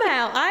 but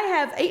somehow I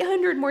have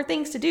 800 more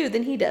things to do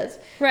than he does.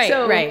 Right,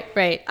 so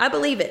right. I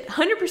believe it.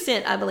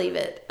 100% I believe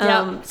it.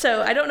 Yep.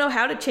 So I don't know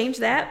how to change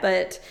that,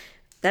 but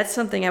that's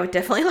something I would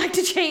definitely like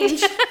to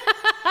change.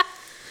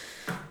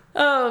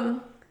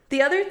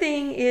 The other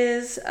thing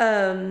is,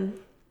 I've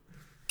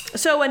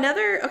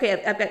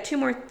got 2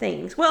 more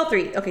things. Well,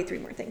 3. Okay, 3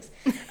 more things.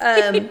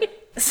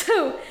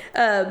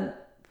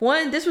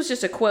 One, this was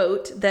just a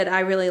quote that I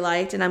really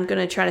liked, and I'm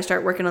going to try to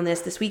start working on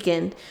this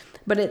weekend.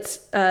 But it's,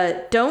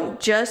 don't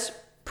just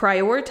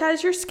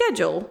prioritize your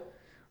schedule,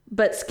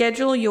 but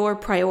schedule your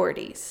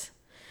priorities.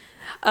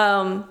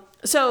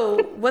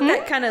 So what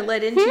that kind of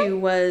led into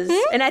was,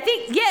 and I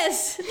think,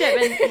 yes,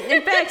 Devin,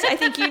 in fact, I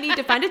think you need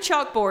to find a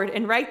chalkboard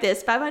and write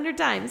this 500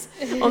 times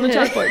on the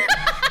chalkboard.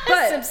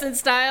 But, Simpson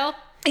style.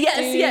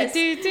 Yes.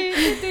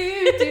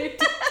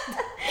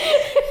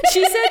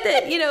 She said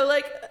that,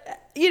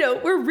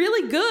 we're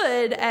really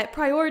good at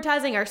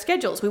prioritizing our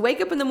schedules. We wake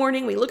up in the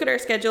morning, we look at our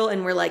schedule,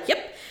 and we're like,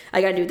 yep,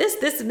 I got to do this,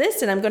 this, and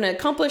this, and I'm going to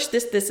accomplish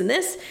this, this, and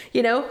this,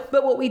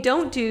 But what we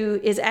don't do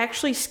is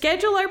actually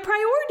schedule our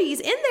priorities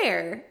in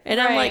there. And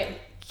I'm like,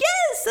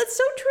 yes, that's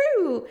so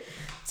true.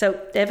 So,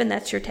 Devin,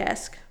 that's your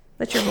task.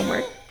 That's your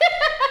homework.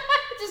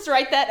 Just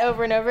write that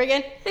over and over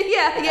again?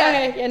 Yeah.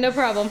 Okay, yeah, no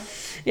problem.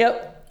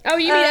 Yep. Oh,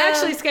 you mean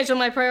actually schedule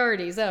my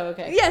priorities. Oh,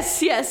 okay. Yes.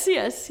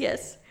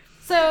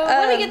 So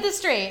let me get this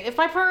straight. If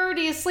my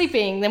priority is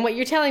sleeping, then what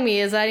you're telling me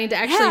is I need to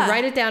actually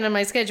write it down in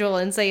my schedule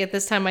and say at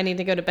this time I need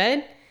to go to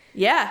bed?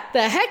 Yeah.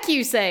 The heck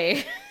you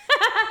say?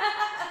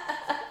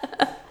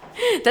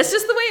 That's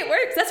just the way it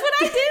works. That's what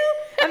I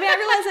do. I mean, I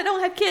realize I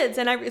don't have kids,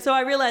 and so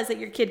I realize that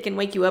your kid can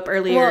wake you up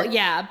earlier. Well,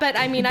 yeah, but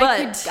I mean,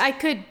 I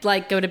could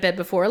like go to bed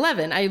before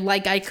 11. I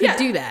could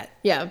do that.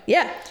 Yeah.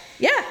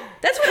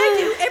 That's what I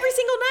do every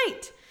single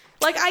night.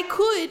 Like, I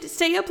could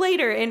stay up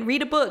later and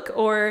read a book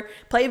or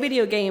play a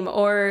video game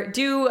or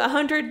do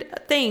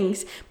 100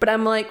 things, but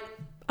I'm like,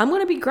 I'm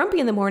going to be grumpy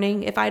in the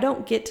morning if I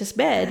don't get to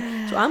bed.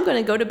 So I'm going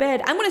to go to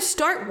bed. I'm going to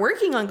start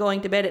working on going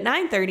to bed at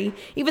 9:30,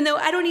 even though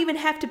I don't even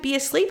have to be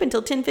asleep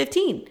until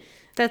 10:15.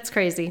 That's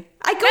crazy.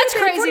 I go to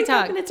bed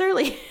 45 minutes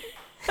early.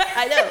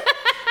 I know.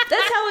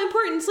 That's how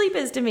important sleep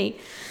is to me.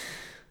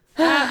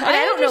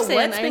 I don't know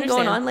what's been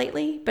going on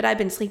lately, but I've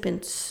been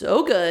sleeping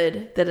so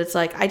good that it's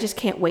like I just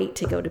can't wait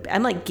to go to bed.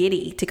 I'm like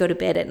giddy to go to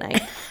bed at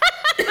night.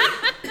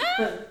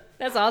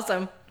 That's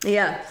awesome.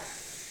 Yeah.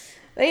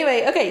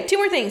 Anyway, okay, 2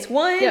 more things.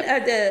 One,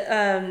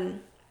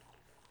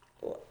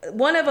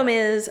 one of them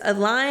is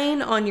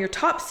align on your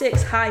top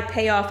 6 high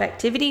payoff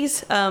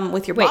activities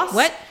with your boss.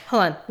 What?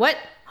 Hold on. What?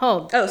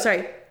 Hold. Oh,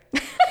 sorry.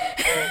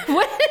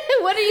 What?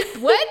 What are you?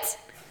 What?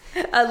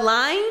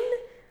 Align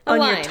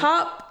on your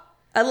top.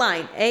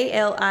 Align.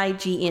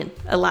 ALIGN.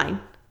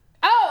 Align.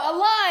 Oh,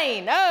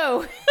 align.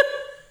 Oh.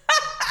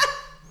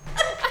 I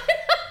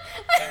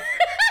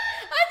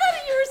thought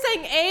you were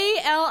saying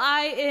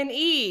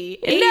ALINE.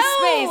 No.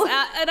 Space.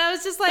 And I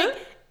was just like,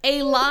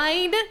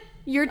 align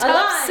your top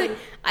Align. 6.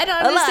 I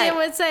don't understand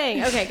what it's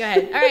saying. Okay, go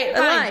ahead. All right,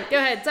 fine. Align. Go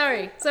ahead.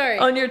 Sorry.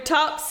 On your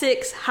top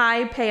 6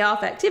 high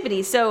payoff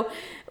activities. So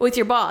with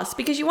your boss,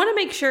 because you want to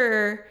make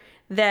sure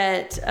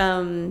that,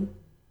 and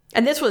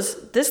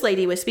this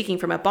lady was speaking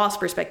from a boss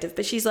perspective,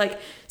 but she's like,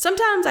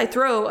 sometimes I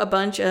throw a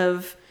bunch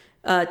of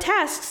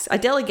tasks, I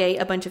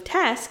delegate a bunch of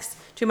tasks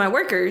to my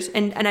workers,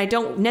 and I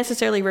don't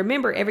necessarily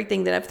remember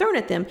everything that I've thrown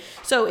at them.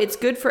 So it's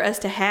good for us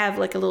to have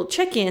like a little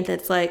check-in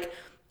that's like,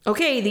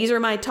 okay, these are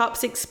my top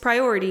 6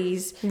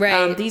 priorities.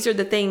 Right. These are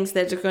the things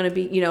that are going to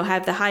be,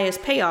 have the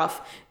highest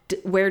payoff.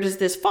 Where does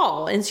this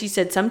fall? And she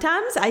said,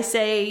 sometimes I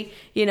say,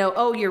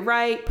 oh, you're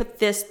right. Put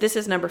this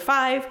is number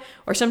 5.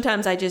 Or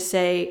sometimes I just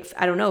say,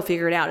 I don't know,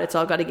 figure it out. It's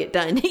all got to get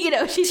done.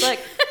 She's like,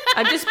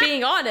 I'm just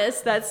being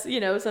honest. That's,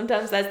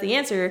 sometimes that's the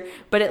answer,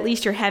 but at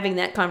least you're having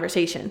that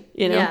conversation,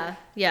 Yeah.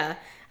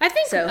 I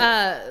think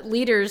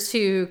leaders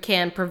who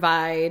can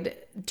provide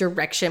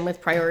direction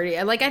with priority,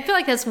 I feel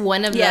like that's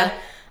one of the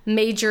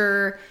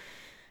major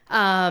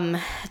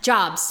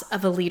jobs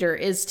of a leader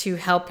is to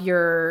help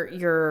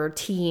your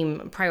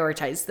team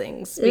prioritize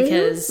things,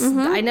 because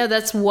I know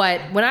that's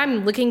when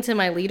I'm looking to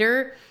my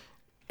leader,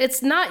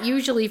 it's not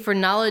usually for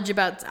knowledge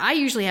about, I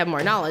usually have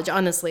more knowledge,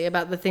 honestly,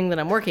 about the thing that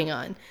I'm working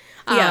on.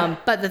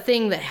 But the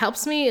thing that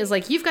helps me is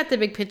like, you've got the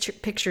big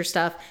picture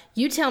stuff.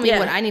 You tell me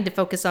what I need to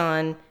focus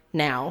on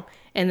now.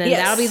 And then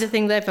that'll be the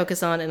thing that I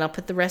focus on, and I'll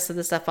put the rest of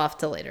the stuff off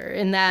to later.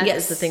 And that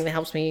is the thing that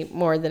helps me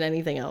more than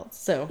anything else.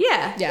 So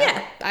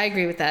yeah, I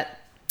agree with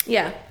that.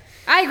 Yeah.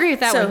 I agree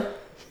with that one.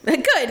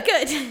 Good.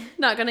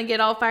 Not going to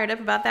get all fired up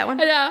about that one?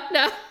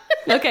 No.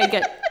 Okay,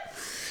 good.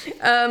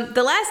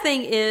 The last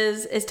thing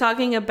is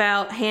talking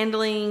about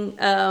handling,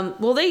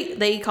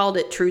 they called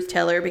it Truth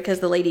Teller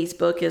because the lady's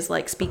book is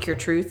like Speak Your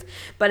Truth,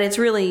 but it's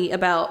really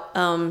about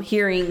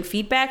hearing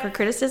feedback or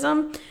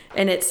criticism,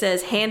 and it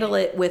says handle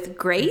it with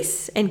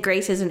grace, and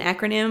grace is an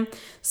acronym.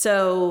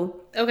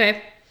 So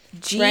okay,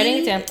 writing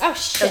it down. Oh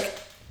shit, okay.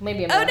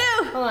 Maybe I'm. Oh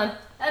no, hold on.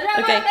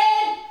 Okay,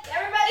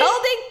 everybody,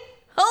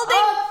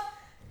 holding.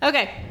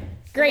 Okay,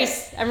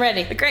 grace. I'm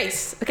ready.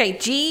 Grace. Okay,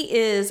 G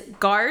is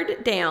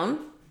guard down.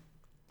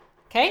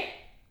 Okay.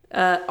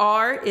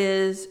 R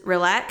is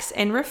relax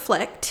and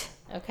reflect.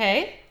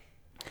 Okay.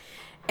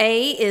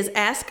 A is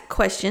ask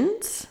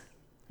questions.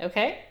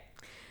 Okay.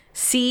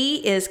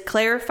 C is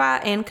clarify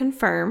and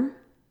confirm.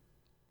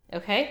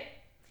 Okay.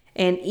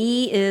 And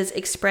E is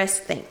express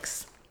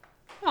thanks.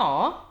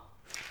 Aw.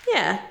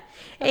 Yeah.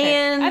 Okay.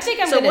 And I think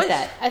I'm good at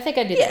that. I think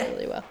I did that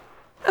really well.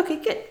 Okay,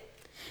 good.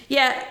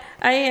 Yeah,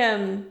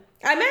 I'm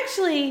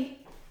actually,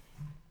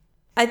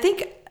 I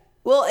guess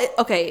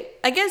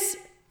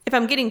if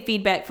I'm getting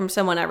feedback from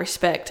someone I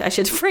respect, I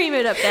should frame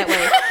it up that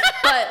way.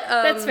 But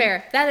that's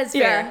fair. That is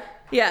fair.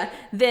 Yeah.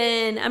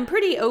 Then I'm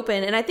pretty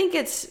open, and I think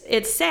it's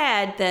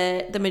sad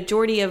that the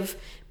majority of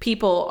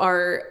people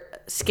are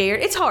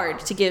scared. It's hard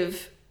to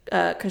give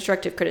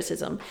constructive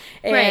criticism,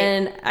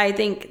 and right. I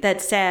think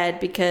that's sad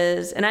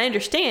because, and I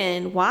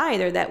understand why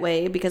they're that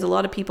way, because a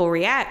lot of people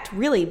react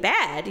really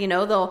bad.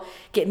 They'll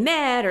get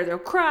mad or they'll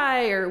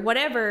cry or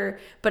whatever,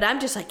 but I'm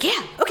just like,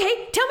 yeah,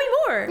 okay, tell me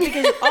more,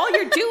 because all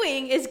you're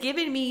doing is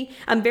giving me,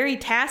 I'm very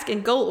task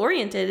and goal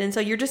oriented, and so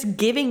you're just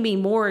giving me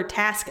more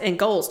tasks and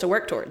goals to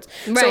work towards.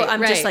 Right, so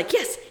I'm just like,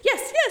 yes,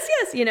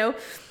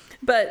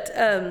 but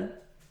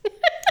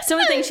some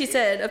of the things she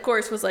said, of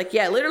course, was like,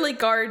 yeah, literally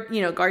guard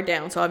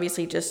down. So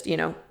obviously just,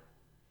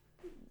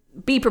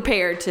 be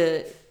prepared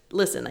to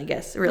listen, I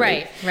guess.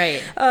 Really.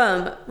 Right.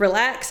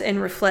 Relax and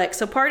reflect.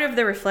 So part of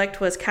the reflect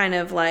was kind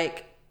of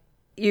like,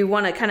 you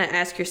want to kind of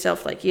ask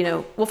yourself, like,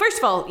 well, first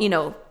of all,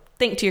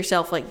 think to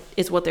yourself, like,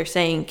 is what they're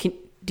saying,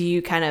 do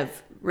you kind of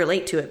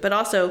relate to it? But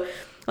also,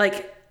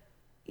 like,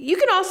 you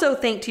can also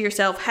think to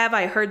yourself, have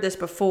I heard this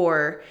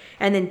before?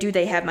 And then do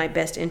they have my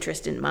best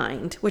interest in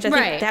mind? Which I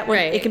think that one,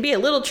 it can be a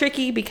little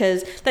tricky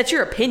because that's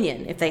your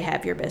opinion if they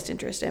have your best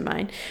interest in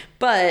mind.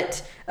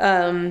 But you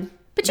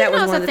can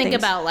also think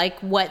about like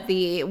what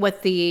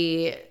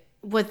the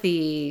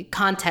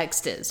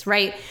context is,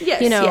 right?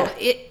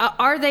 Yes.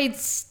 Are they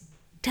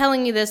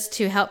telling you this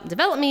to help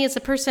develop me as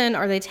a person?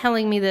 Are they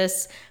telling me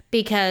this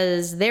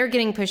because they're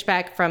getting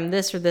pushback from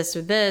this or this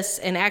or this,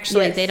 and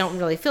actually they don't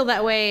really feel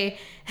that way,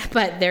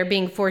 but they're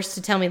being forced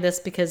to tell me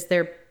this because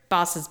their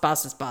boss's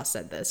boss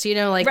said this,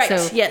 right.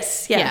 So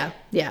yes. Yeah.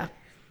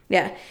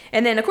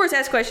 And then of course,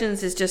 ask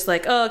questions is just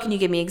like, oh, can you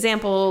give me an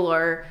example,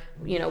 or,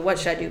 what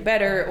should I do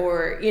better?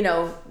 Or, you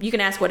can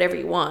ask whatever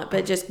you want,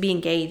 but just be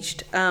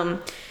engaged.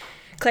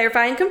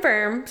 clarify and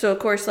confirm. So of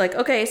course, like,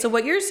 okay, so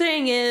what you're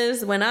saying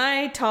is when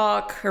I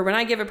talk or when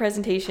I give a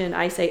presentation,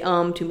 I say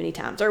too many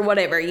times or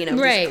whatever, you know,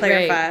 just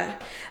clarify.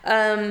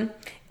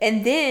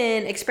 And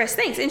then express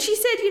thanks. And she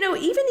said, you know,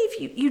 even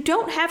if you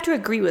don't have to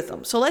agree with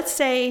them. So let's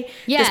say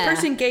this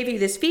person gave you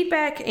this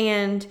feedback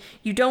and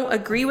you don't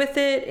agree with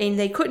it and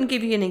they couldn't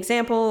give you an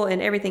example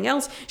and everything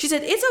else. She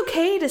said, it's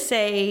okay to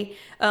say,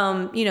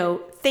 you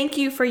know, thank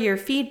you for your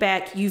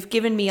feedback. You've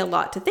given me a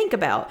lot to think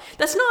about.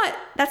 That's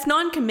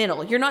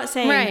non-committal. You're not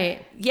saying,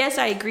 yes,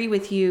 I agree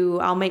with you.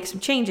 I'll make some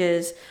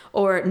changes,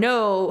 or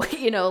no,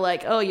 you know,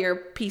 like, oh, you're a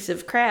piece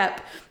of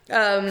crap.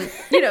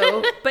 You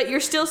know, but you're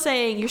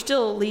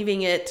still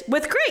leaving it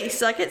with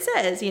grace, like it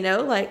says, you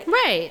know, like,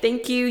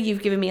 thank you.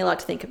 You've given me a lot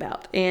to think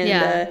about.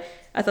 And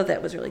I thought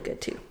that was really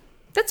good too.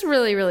 That's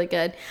really, really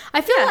good.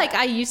 I feel like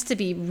I used to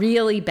be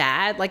really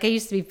bad. Like I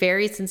used to be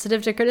very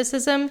sensitive to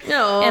criticism.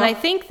 No. And I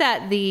think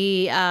that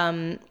the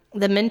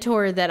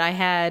mentor that I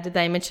had that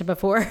I mentioned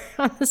before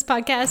on this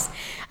podcast,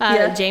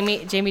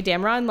 Jamie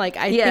Damron, like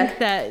I think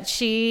that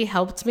she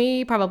helped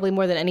me probably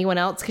more than anyone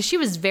else because she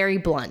was very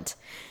blunt.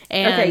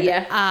 And,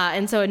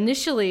 and so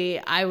initially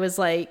I was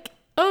like,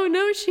 oh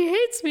no, she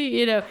hates me,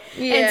 you know?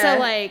 Yeah. And so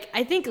like,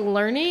 I think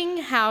learning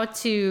how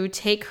to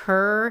take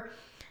her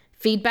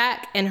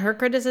feedback and her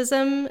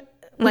criticism,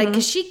 like,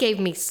 cause she gave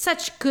me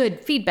such good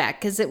feedback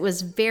cause it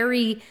was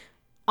very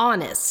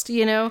honest,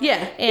 you know?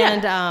 Yeah.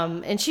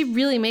 And she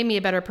really made me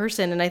a better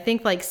person. And I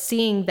think like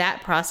seeing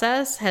that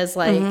process has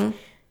like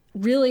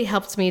really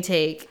helped me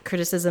take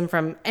criticism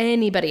from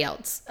anybody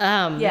else.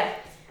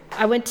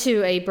 I went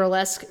to a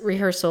burlesque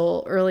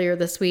rehearsal earlier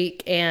this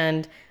week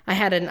and I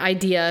had an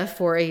idea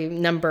for a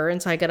number.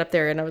 And so I got up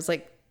there and I was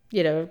like,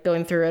 you know,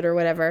 going through it or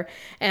whatever.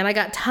 And I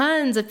got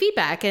tons of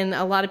feedback and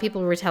a lot of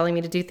people were telling me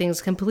to do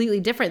things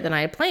completely different than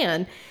I had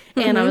planned.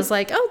 And I was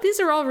like, oh, these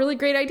are all really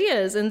great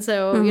ideas. And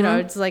so, you know,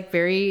 it's like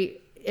very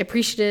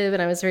appreciative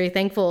and I was very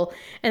thankful.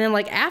 And then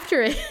like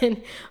after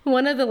it,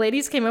 one of the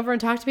ladies came over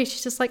and talked to me.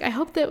 She's just like, I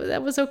hope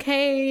that was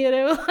okay, you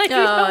know, like you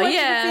don't want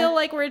you to feel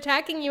like we're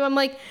attacking you. I'm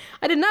like,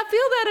 I did not feel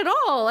that at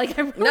all. Like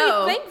I'm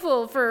really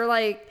thankful for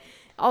like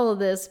all of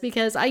this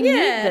because I need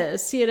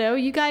this, you know,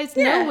 you guys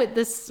know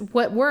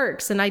what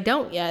works and I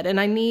don't yet, and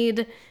I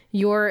need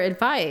your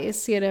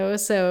advice, you know.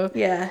 So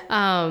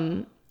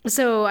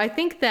so I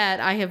think that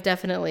I have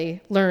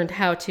definitely learned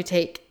how to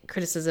take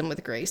criticism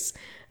with grace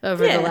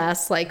over the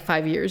last like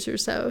 5 years or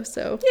so.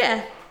 So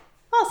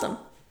awesome.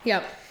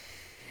 Yep.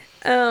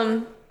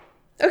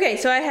 Okay,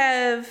 so I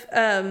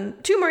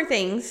have 2 more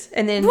things,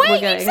 and then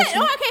wait. Okay,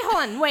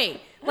 hold on. Wait,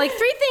 like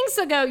 3 things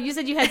ago, you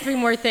said you had 3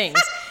 more things.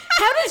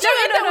 How did you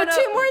end up with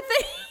 2 more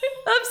things?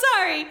 I'm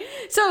sorry.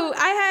 So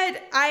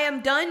I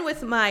am done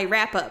with my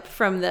wrap up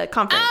from the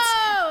conference.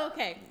 Oh,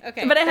 okay.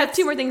 But I have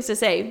 2 more things to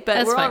say.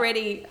 But we're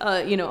already,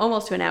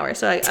 almost to an hour,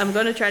 so I'm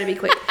going to try to be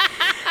quick.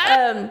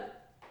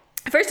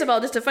 First of all,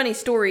 just a funny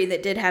story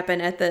that did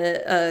happen at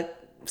the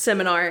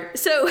seminar.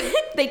 So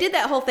they did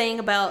that whole thing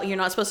about you're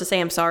not supposed to say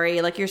I'm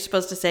sorry. Like you're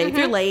supposed to say if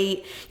you're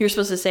late, you're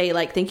supposed to say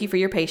like thank you for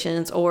your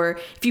patience, or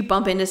if you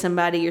bump into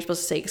somebody, you're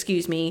supposed to say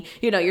excuse me.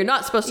 You know, you're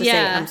not supposed to say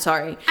I'm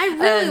sorry. I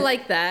really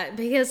like that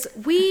because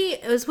we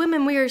as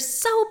women, we are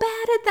so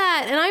bad at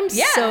that, and I'm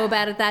so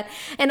bad at that.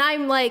 And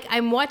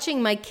I'm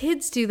watching my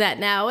kids do that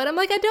now, and I'm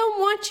like, I don't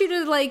want you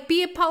to like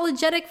be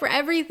apologetic for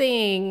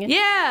everything.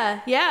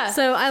 Yeah.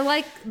 So I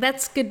like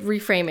that's good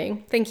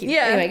reframing. Thank you.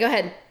 Yeah. Anyway, go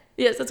ahead.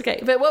 Yes, that's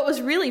okay. But what was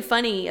really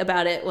funny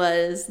about it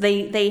was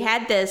they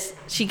had this,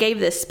 she gave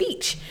this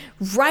speech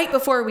right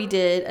before we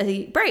did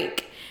a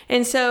break.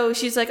 And so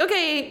she's like,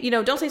 okay, you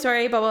know, don't say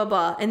sorry, blah, blah,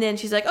 blah. And then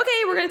she's like,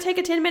 okay, we're going to take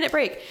a 10-minute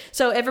break.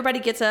 So everybody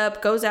gets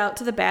up, goes out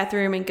to the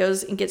bathroom and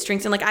goes and gets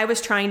drinks. And like I was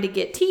trying to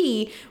get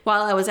tea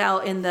while I was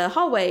out in the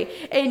hallway.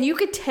 And you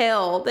could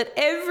tell that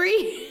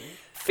every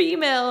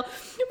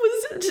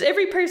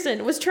every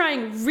person was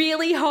trying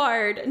really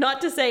hard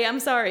not to say I'm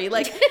sorry.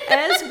 Like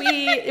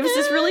it was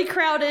this really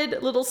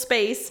crowded little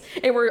space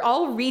and we're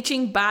all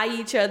reaching by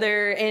each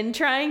other and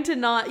trying to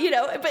not, you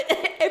know, but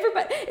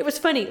everybody, it was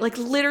funny. Like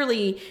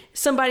literally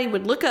somebody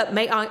would look up,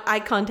 make eye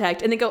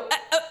contact and then go,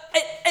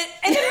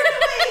 and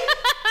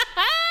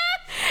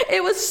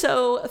it was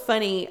so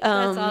funny.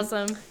 That's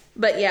awesome.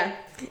 But yeah.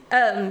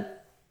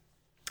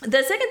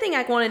 The second thing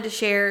I wanted to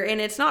share, and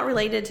it's not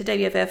related to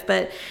WFF,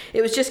 but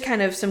it was just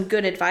kind of some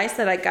good advice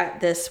that I got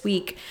this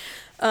week.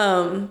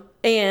 And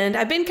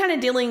I've been kind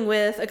of dealing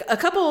with a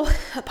couple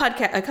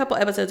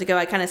episodes ago.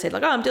 I kind of said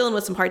like, oh, I'm dealing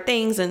with some hard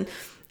things, and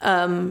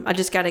I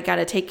just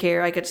gotta take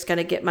care. I just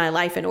gotta get my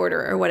life in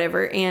order or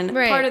whatever. And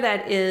part of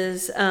that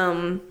is,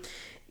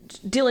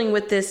 dealing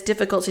with this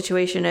difficult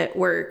situation at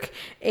work.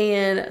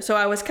 And so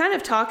I was kind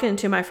of talking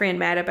to my friend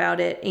Matt about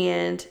it.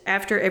 And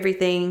after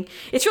everything,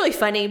 it's really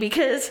funny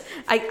because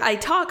I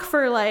talk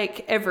for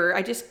like ever.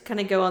 I just kind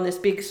of go on this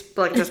big,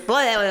 like just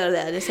blah, blah,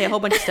 blah, just say a whole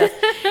bunch of stuff.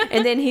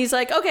 And then he's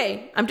like,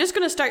 okay, I'm just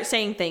going to start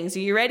saying things. Are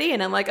you ready?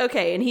 And I'm like,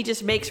 okay. And he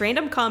just makes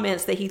random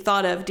comments that he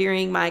thought of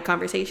during my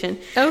conversation.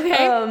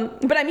 Okay.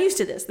 But I'm used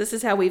to this. This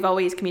is how we've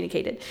always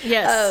communicated.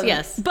 Yes,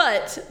 yes.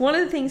 But one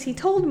of the things he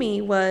told me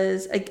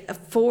was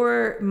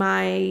for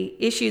my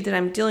issue that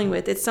I'm dealing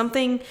with, it's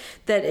something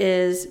that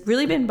has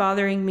really been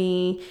bothering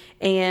me,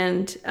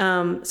 and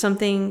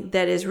something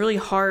that is really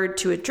hard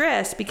to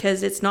address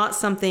because it's not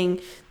something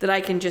that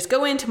I can just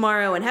go in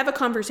tomorrow and have a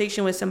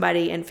conversation with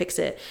somebody and fix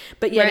it.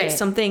 But yet it's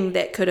something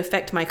that could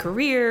affect my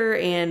career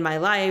and my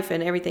life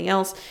and everything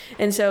else.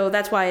 And so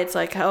that's why it's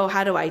like, oh,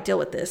 how do I deal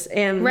with this?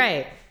 And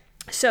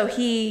so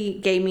he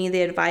gave me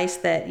the advice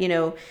that,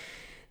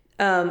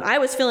 I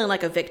was feeling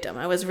like a victim.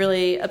 I was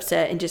really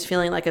upset and just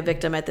feeling like a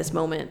victim at this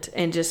moment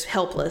and just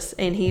helpless.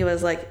 And he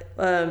was like,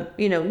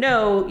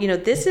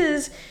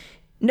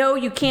 no,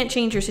 you can't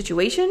change your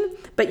situation,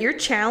 but your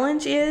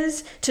challenge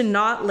is to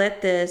not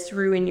let this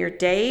ruin your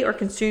day or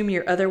consume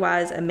your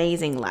otherwise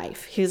amazing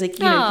life. He was like,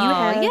 you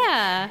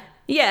have...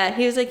 Yeah,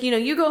 he was like,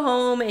 you go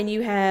home and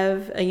you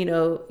have,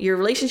 your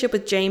relationship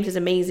with James is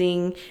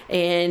amazing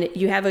and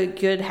you have a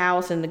good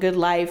house and a good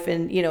life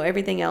and,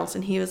 everything else.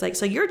 And he was like,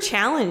 so your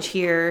challenge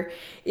here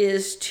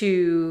is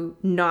to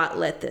not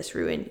let this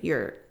ruin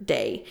your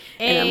day.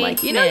 And I'm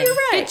like, you're right.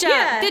 Good job.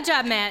 Yeah. Good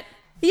job, Matt.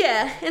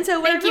 Yeah. And so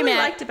what I really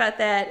liked about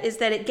that is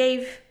that it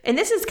gave, and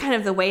this is kind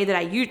of the way that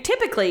I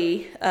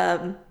typically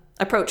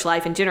approach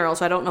life in general.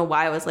 So I don't know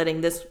why I was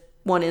letting this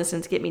one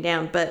instance get me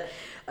down, but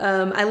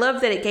I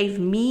love that it gave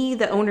me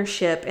the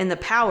ownership and the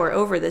power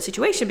over the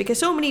situation, because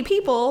so many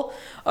people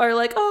are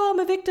like, oh, I'm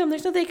a victim.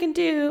 There's nothing they can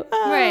do.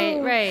 Oh.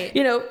 Right.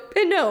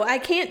 And no, I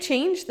can't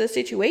change the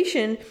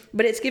situation,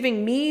 but it's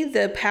giving me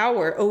the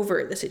power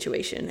over the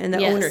situation and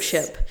the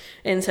ownership.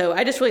 And so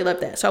I just really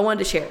love that. So I wanted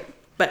to share it.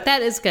 But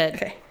that is good.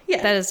 Okay.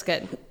 Yeah. That is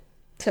good.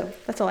 So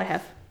that's all I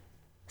have.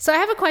 So I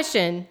have a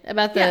question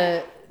about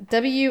the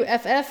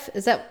WFF.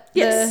 Is that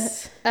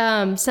yes?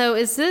 So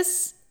is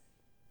this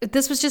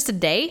was just a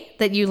day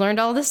that you learned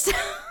all this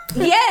stuff?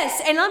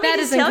 Yes, and let me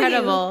just tell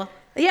incredible.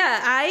 You. Yeah,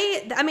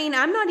 I mean,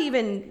 I'm not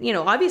even,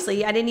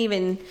 obviously I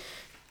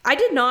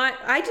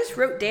just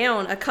wrote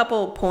down a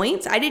couple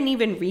points. I didn't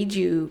even read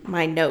you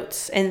my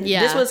notes. And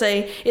this was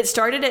it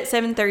started at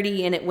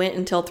 7:30 and it went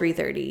until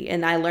 3:30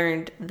 and I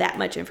learned that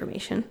much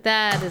information.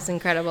 That is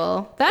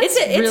incredible.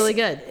 It's really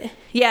good.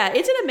 Yeah,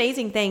 it's an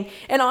amazing thing.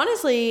 And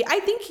honestly,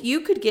 I think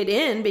you could get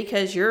in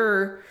because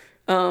you're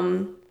a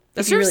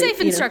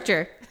ServSafe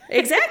instructor.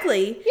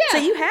 Exactly. Yeah. So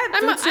you have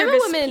I'm a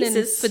woman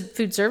pieces. In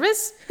food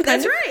service.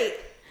 That's right.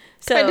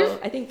 So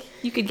I think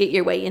you could get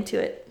your way into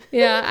it.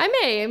 Yeah, I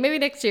may. Maybe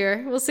next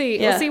year. We'll see.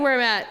 Yeah. We'll see where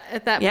I'm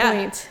at that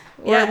point.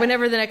 Or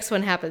whenever the next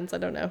one happens. I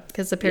don't know.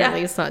 Because apparently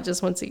it's not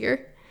just once a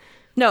year.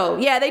 No.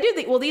 Yeah, they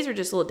do. These are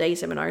just little day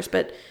seminars,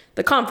 but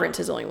the conference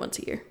is only once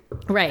a year.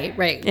 Right.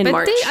 In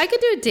March. I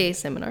could do a day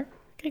seminar.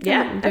 Do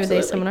a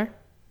day seminar.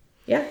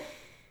 Yeah.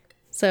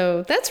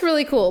 So that's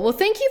really cool. Well,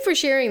 thank you for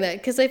sharing that,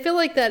 because I feel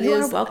like that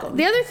You're welcome.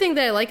 The other thing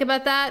that I like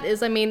about that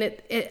is, I mean,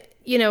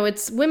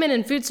 it's women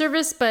in food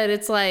service, but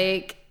it's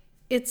like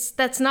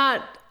that's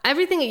not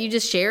everything that you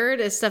just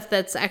shared is stuff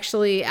that's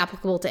actually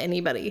applicable to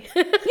anybody.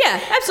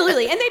 Yeah,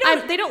 absolutely. And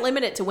they don't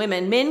limit it to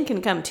women. Men can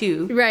come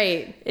too.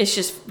 Right. It's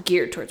just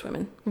geared towards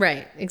women.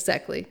 Right.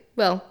 Exactly.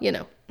 Well,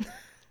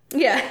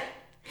 Yeah.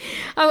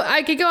 Oh,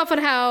 I could go off on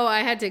how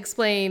I had to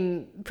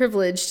explain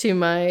privilege to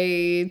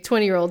my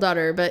 20-year-old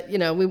daughter, but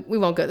we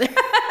won't go there.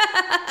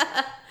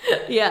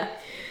 Yeah.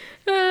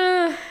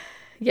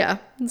 Yeah.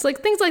 It's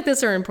like things like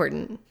this are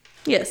important.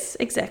 Yes,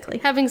 exactly.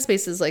 Having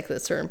spaces like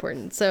this are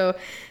important. So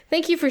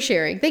thank you for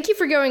sharing. Thank you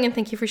for going, and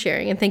thank you for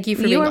sharing, and thank you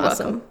for being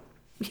awesome. Welcome.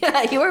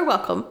 Yeah, you are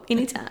welcome.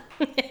 Anytime.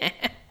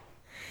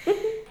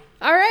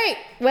 All right.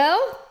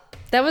 Well,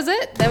 that was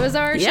it. That was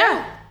our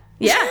show.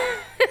 Yeah.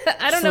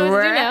 I don't know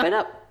what to do now. Wrap it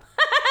up.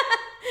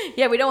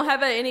 Yeah, we don't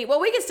have any. Well,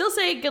 we can still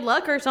say good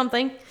luck or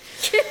something.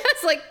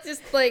 It's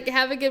just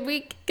have a good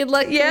week. Good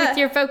luck with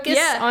your focus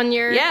on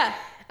your good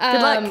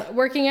luck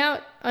working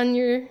out on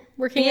your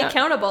working being out.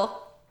 Accountable.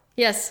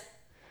 Yes.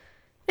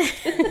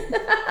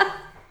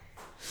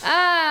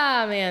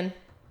 Man.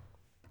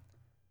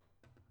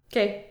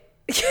 Okay.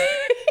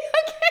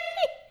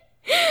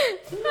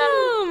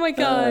 Oh my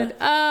God.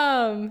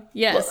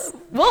 Yes.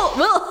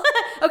 We'll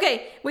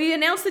okay. We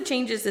announced the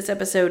changes this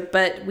episode,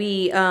 but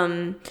we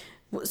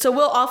so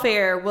we'll off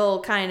air.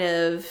 We'll kind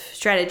of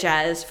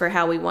strategize for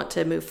how we want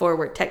to move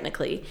forward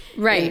technically,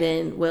 right? And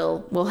then we'll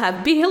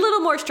be a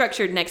little more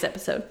structured next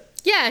episode.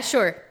 Yeah,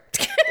 sure.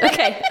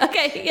 Okay.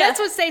 Yeah. That's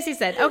what Stacy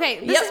said.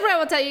 Okay, this is what I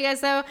will tell you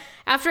guys though.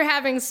 After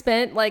having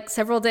spent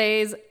several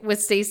days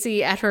with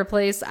Stacy at her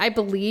place, I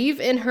believe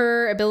in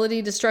her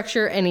ability to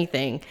structure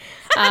anything.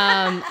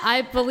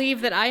 I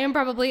believe that I am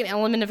probably an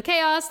element of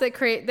chaos that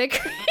create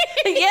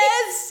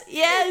yes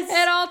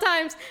at all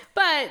times.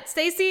 But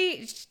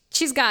Stacy,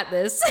 She's got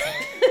this.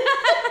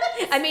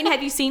 I mean,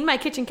 have you seen my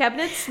kitchen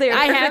cabinets? They are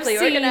I have perfectly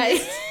seen,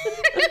 organized.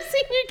 I've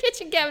seen your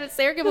kitchen cabinets.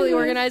 They're completely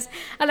organized.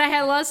 And I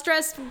had a lot of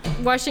stress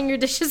washing your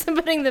dishes and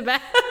putting them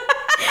back.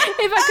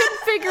 If I couldn't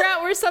figure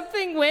out where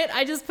something went,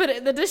 I just put it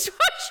in the dishwasher.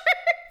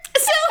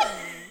 So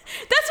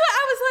that's what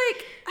I was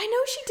like, I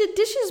know she did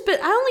dishes,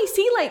 but I only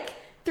see like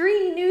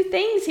 3 new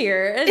things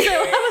here. And so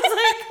I was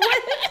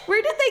like,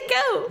 where did they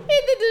go? In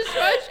the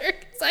dishwasher.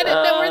 Because I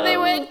didn't know where they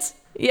went.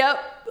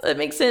 Yep. That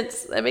makes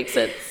sense.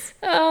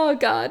 Oh,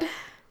 God.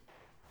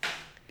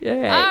 All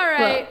right. All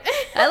right. Well,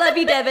 I love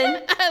you,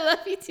 Devin. I love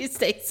you too,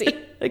 Stacy.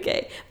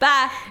 Okay.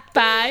 Bye.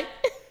 Bye.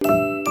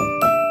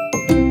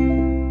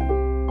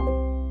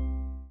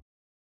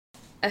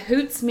 A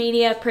Hoots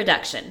Media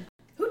production.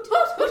 Hoot,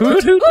 hoot,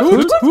 hoot,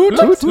 hoot, hoot,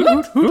 hoot,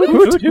 hoot,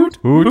 hoot, hoot,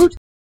 hoot.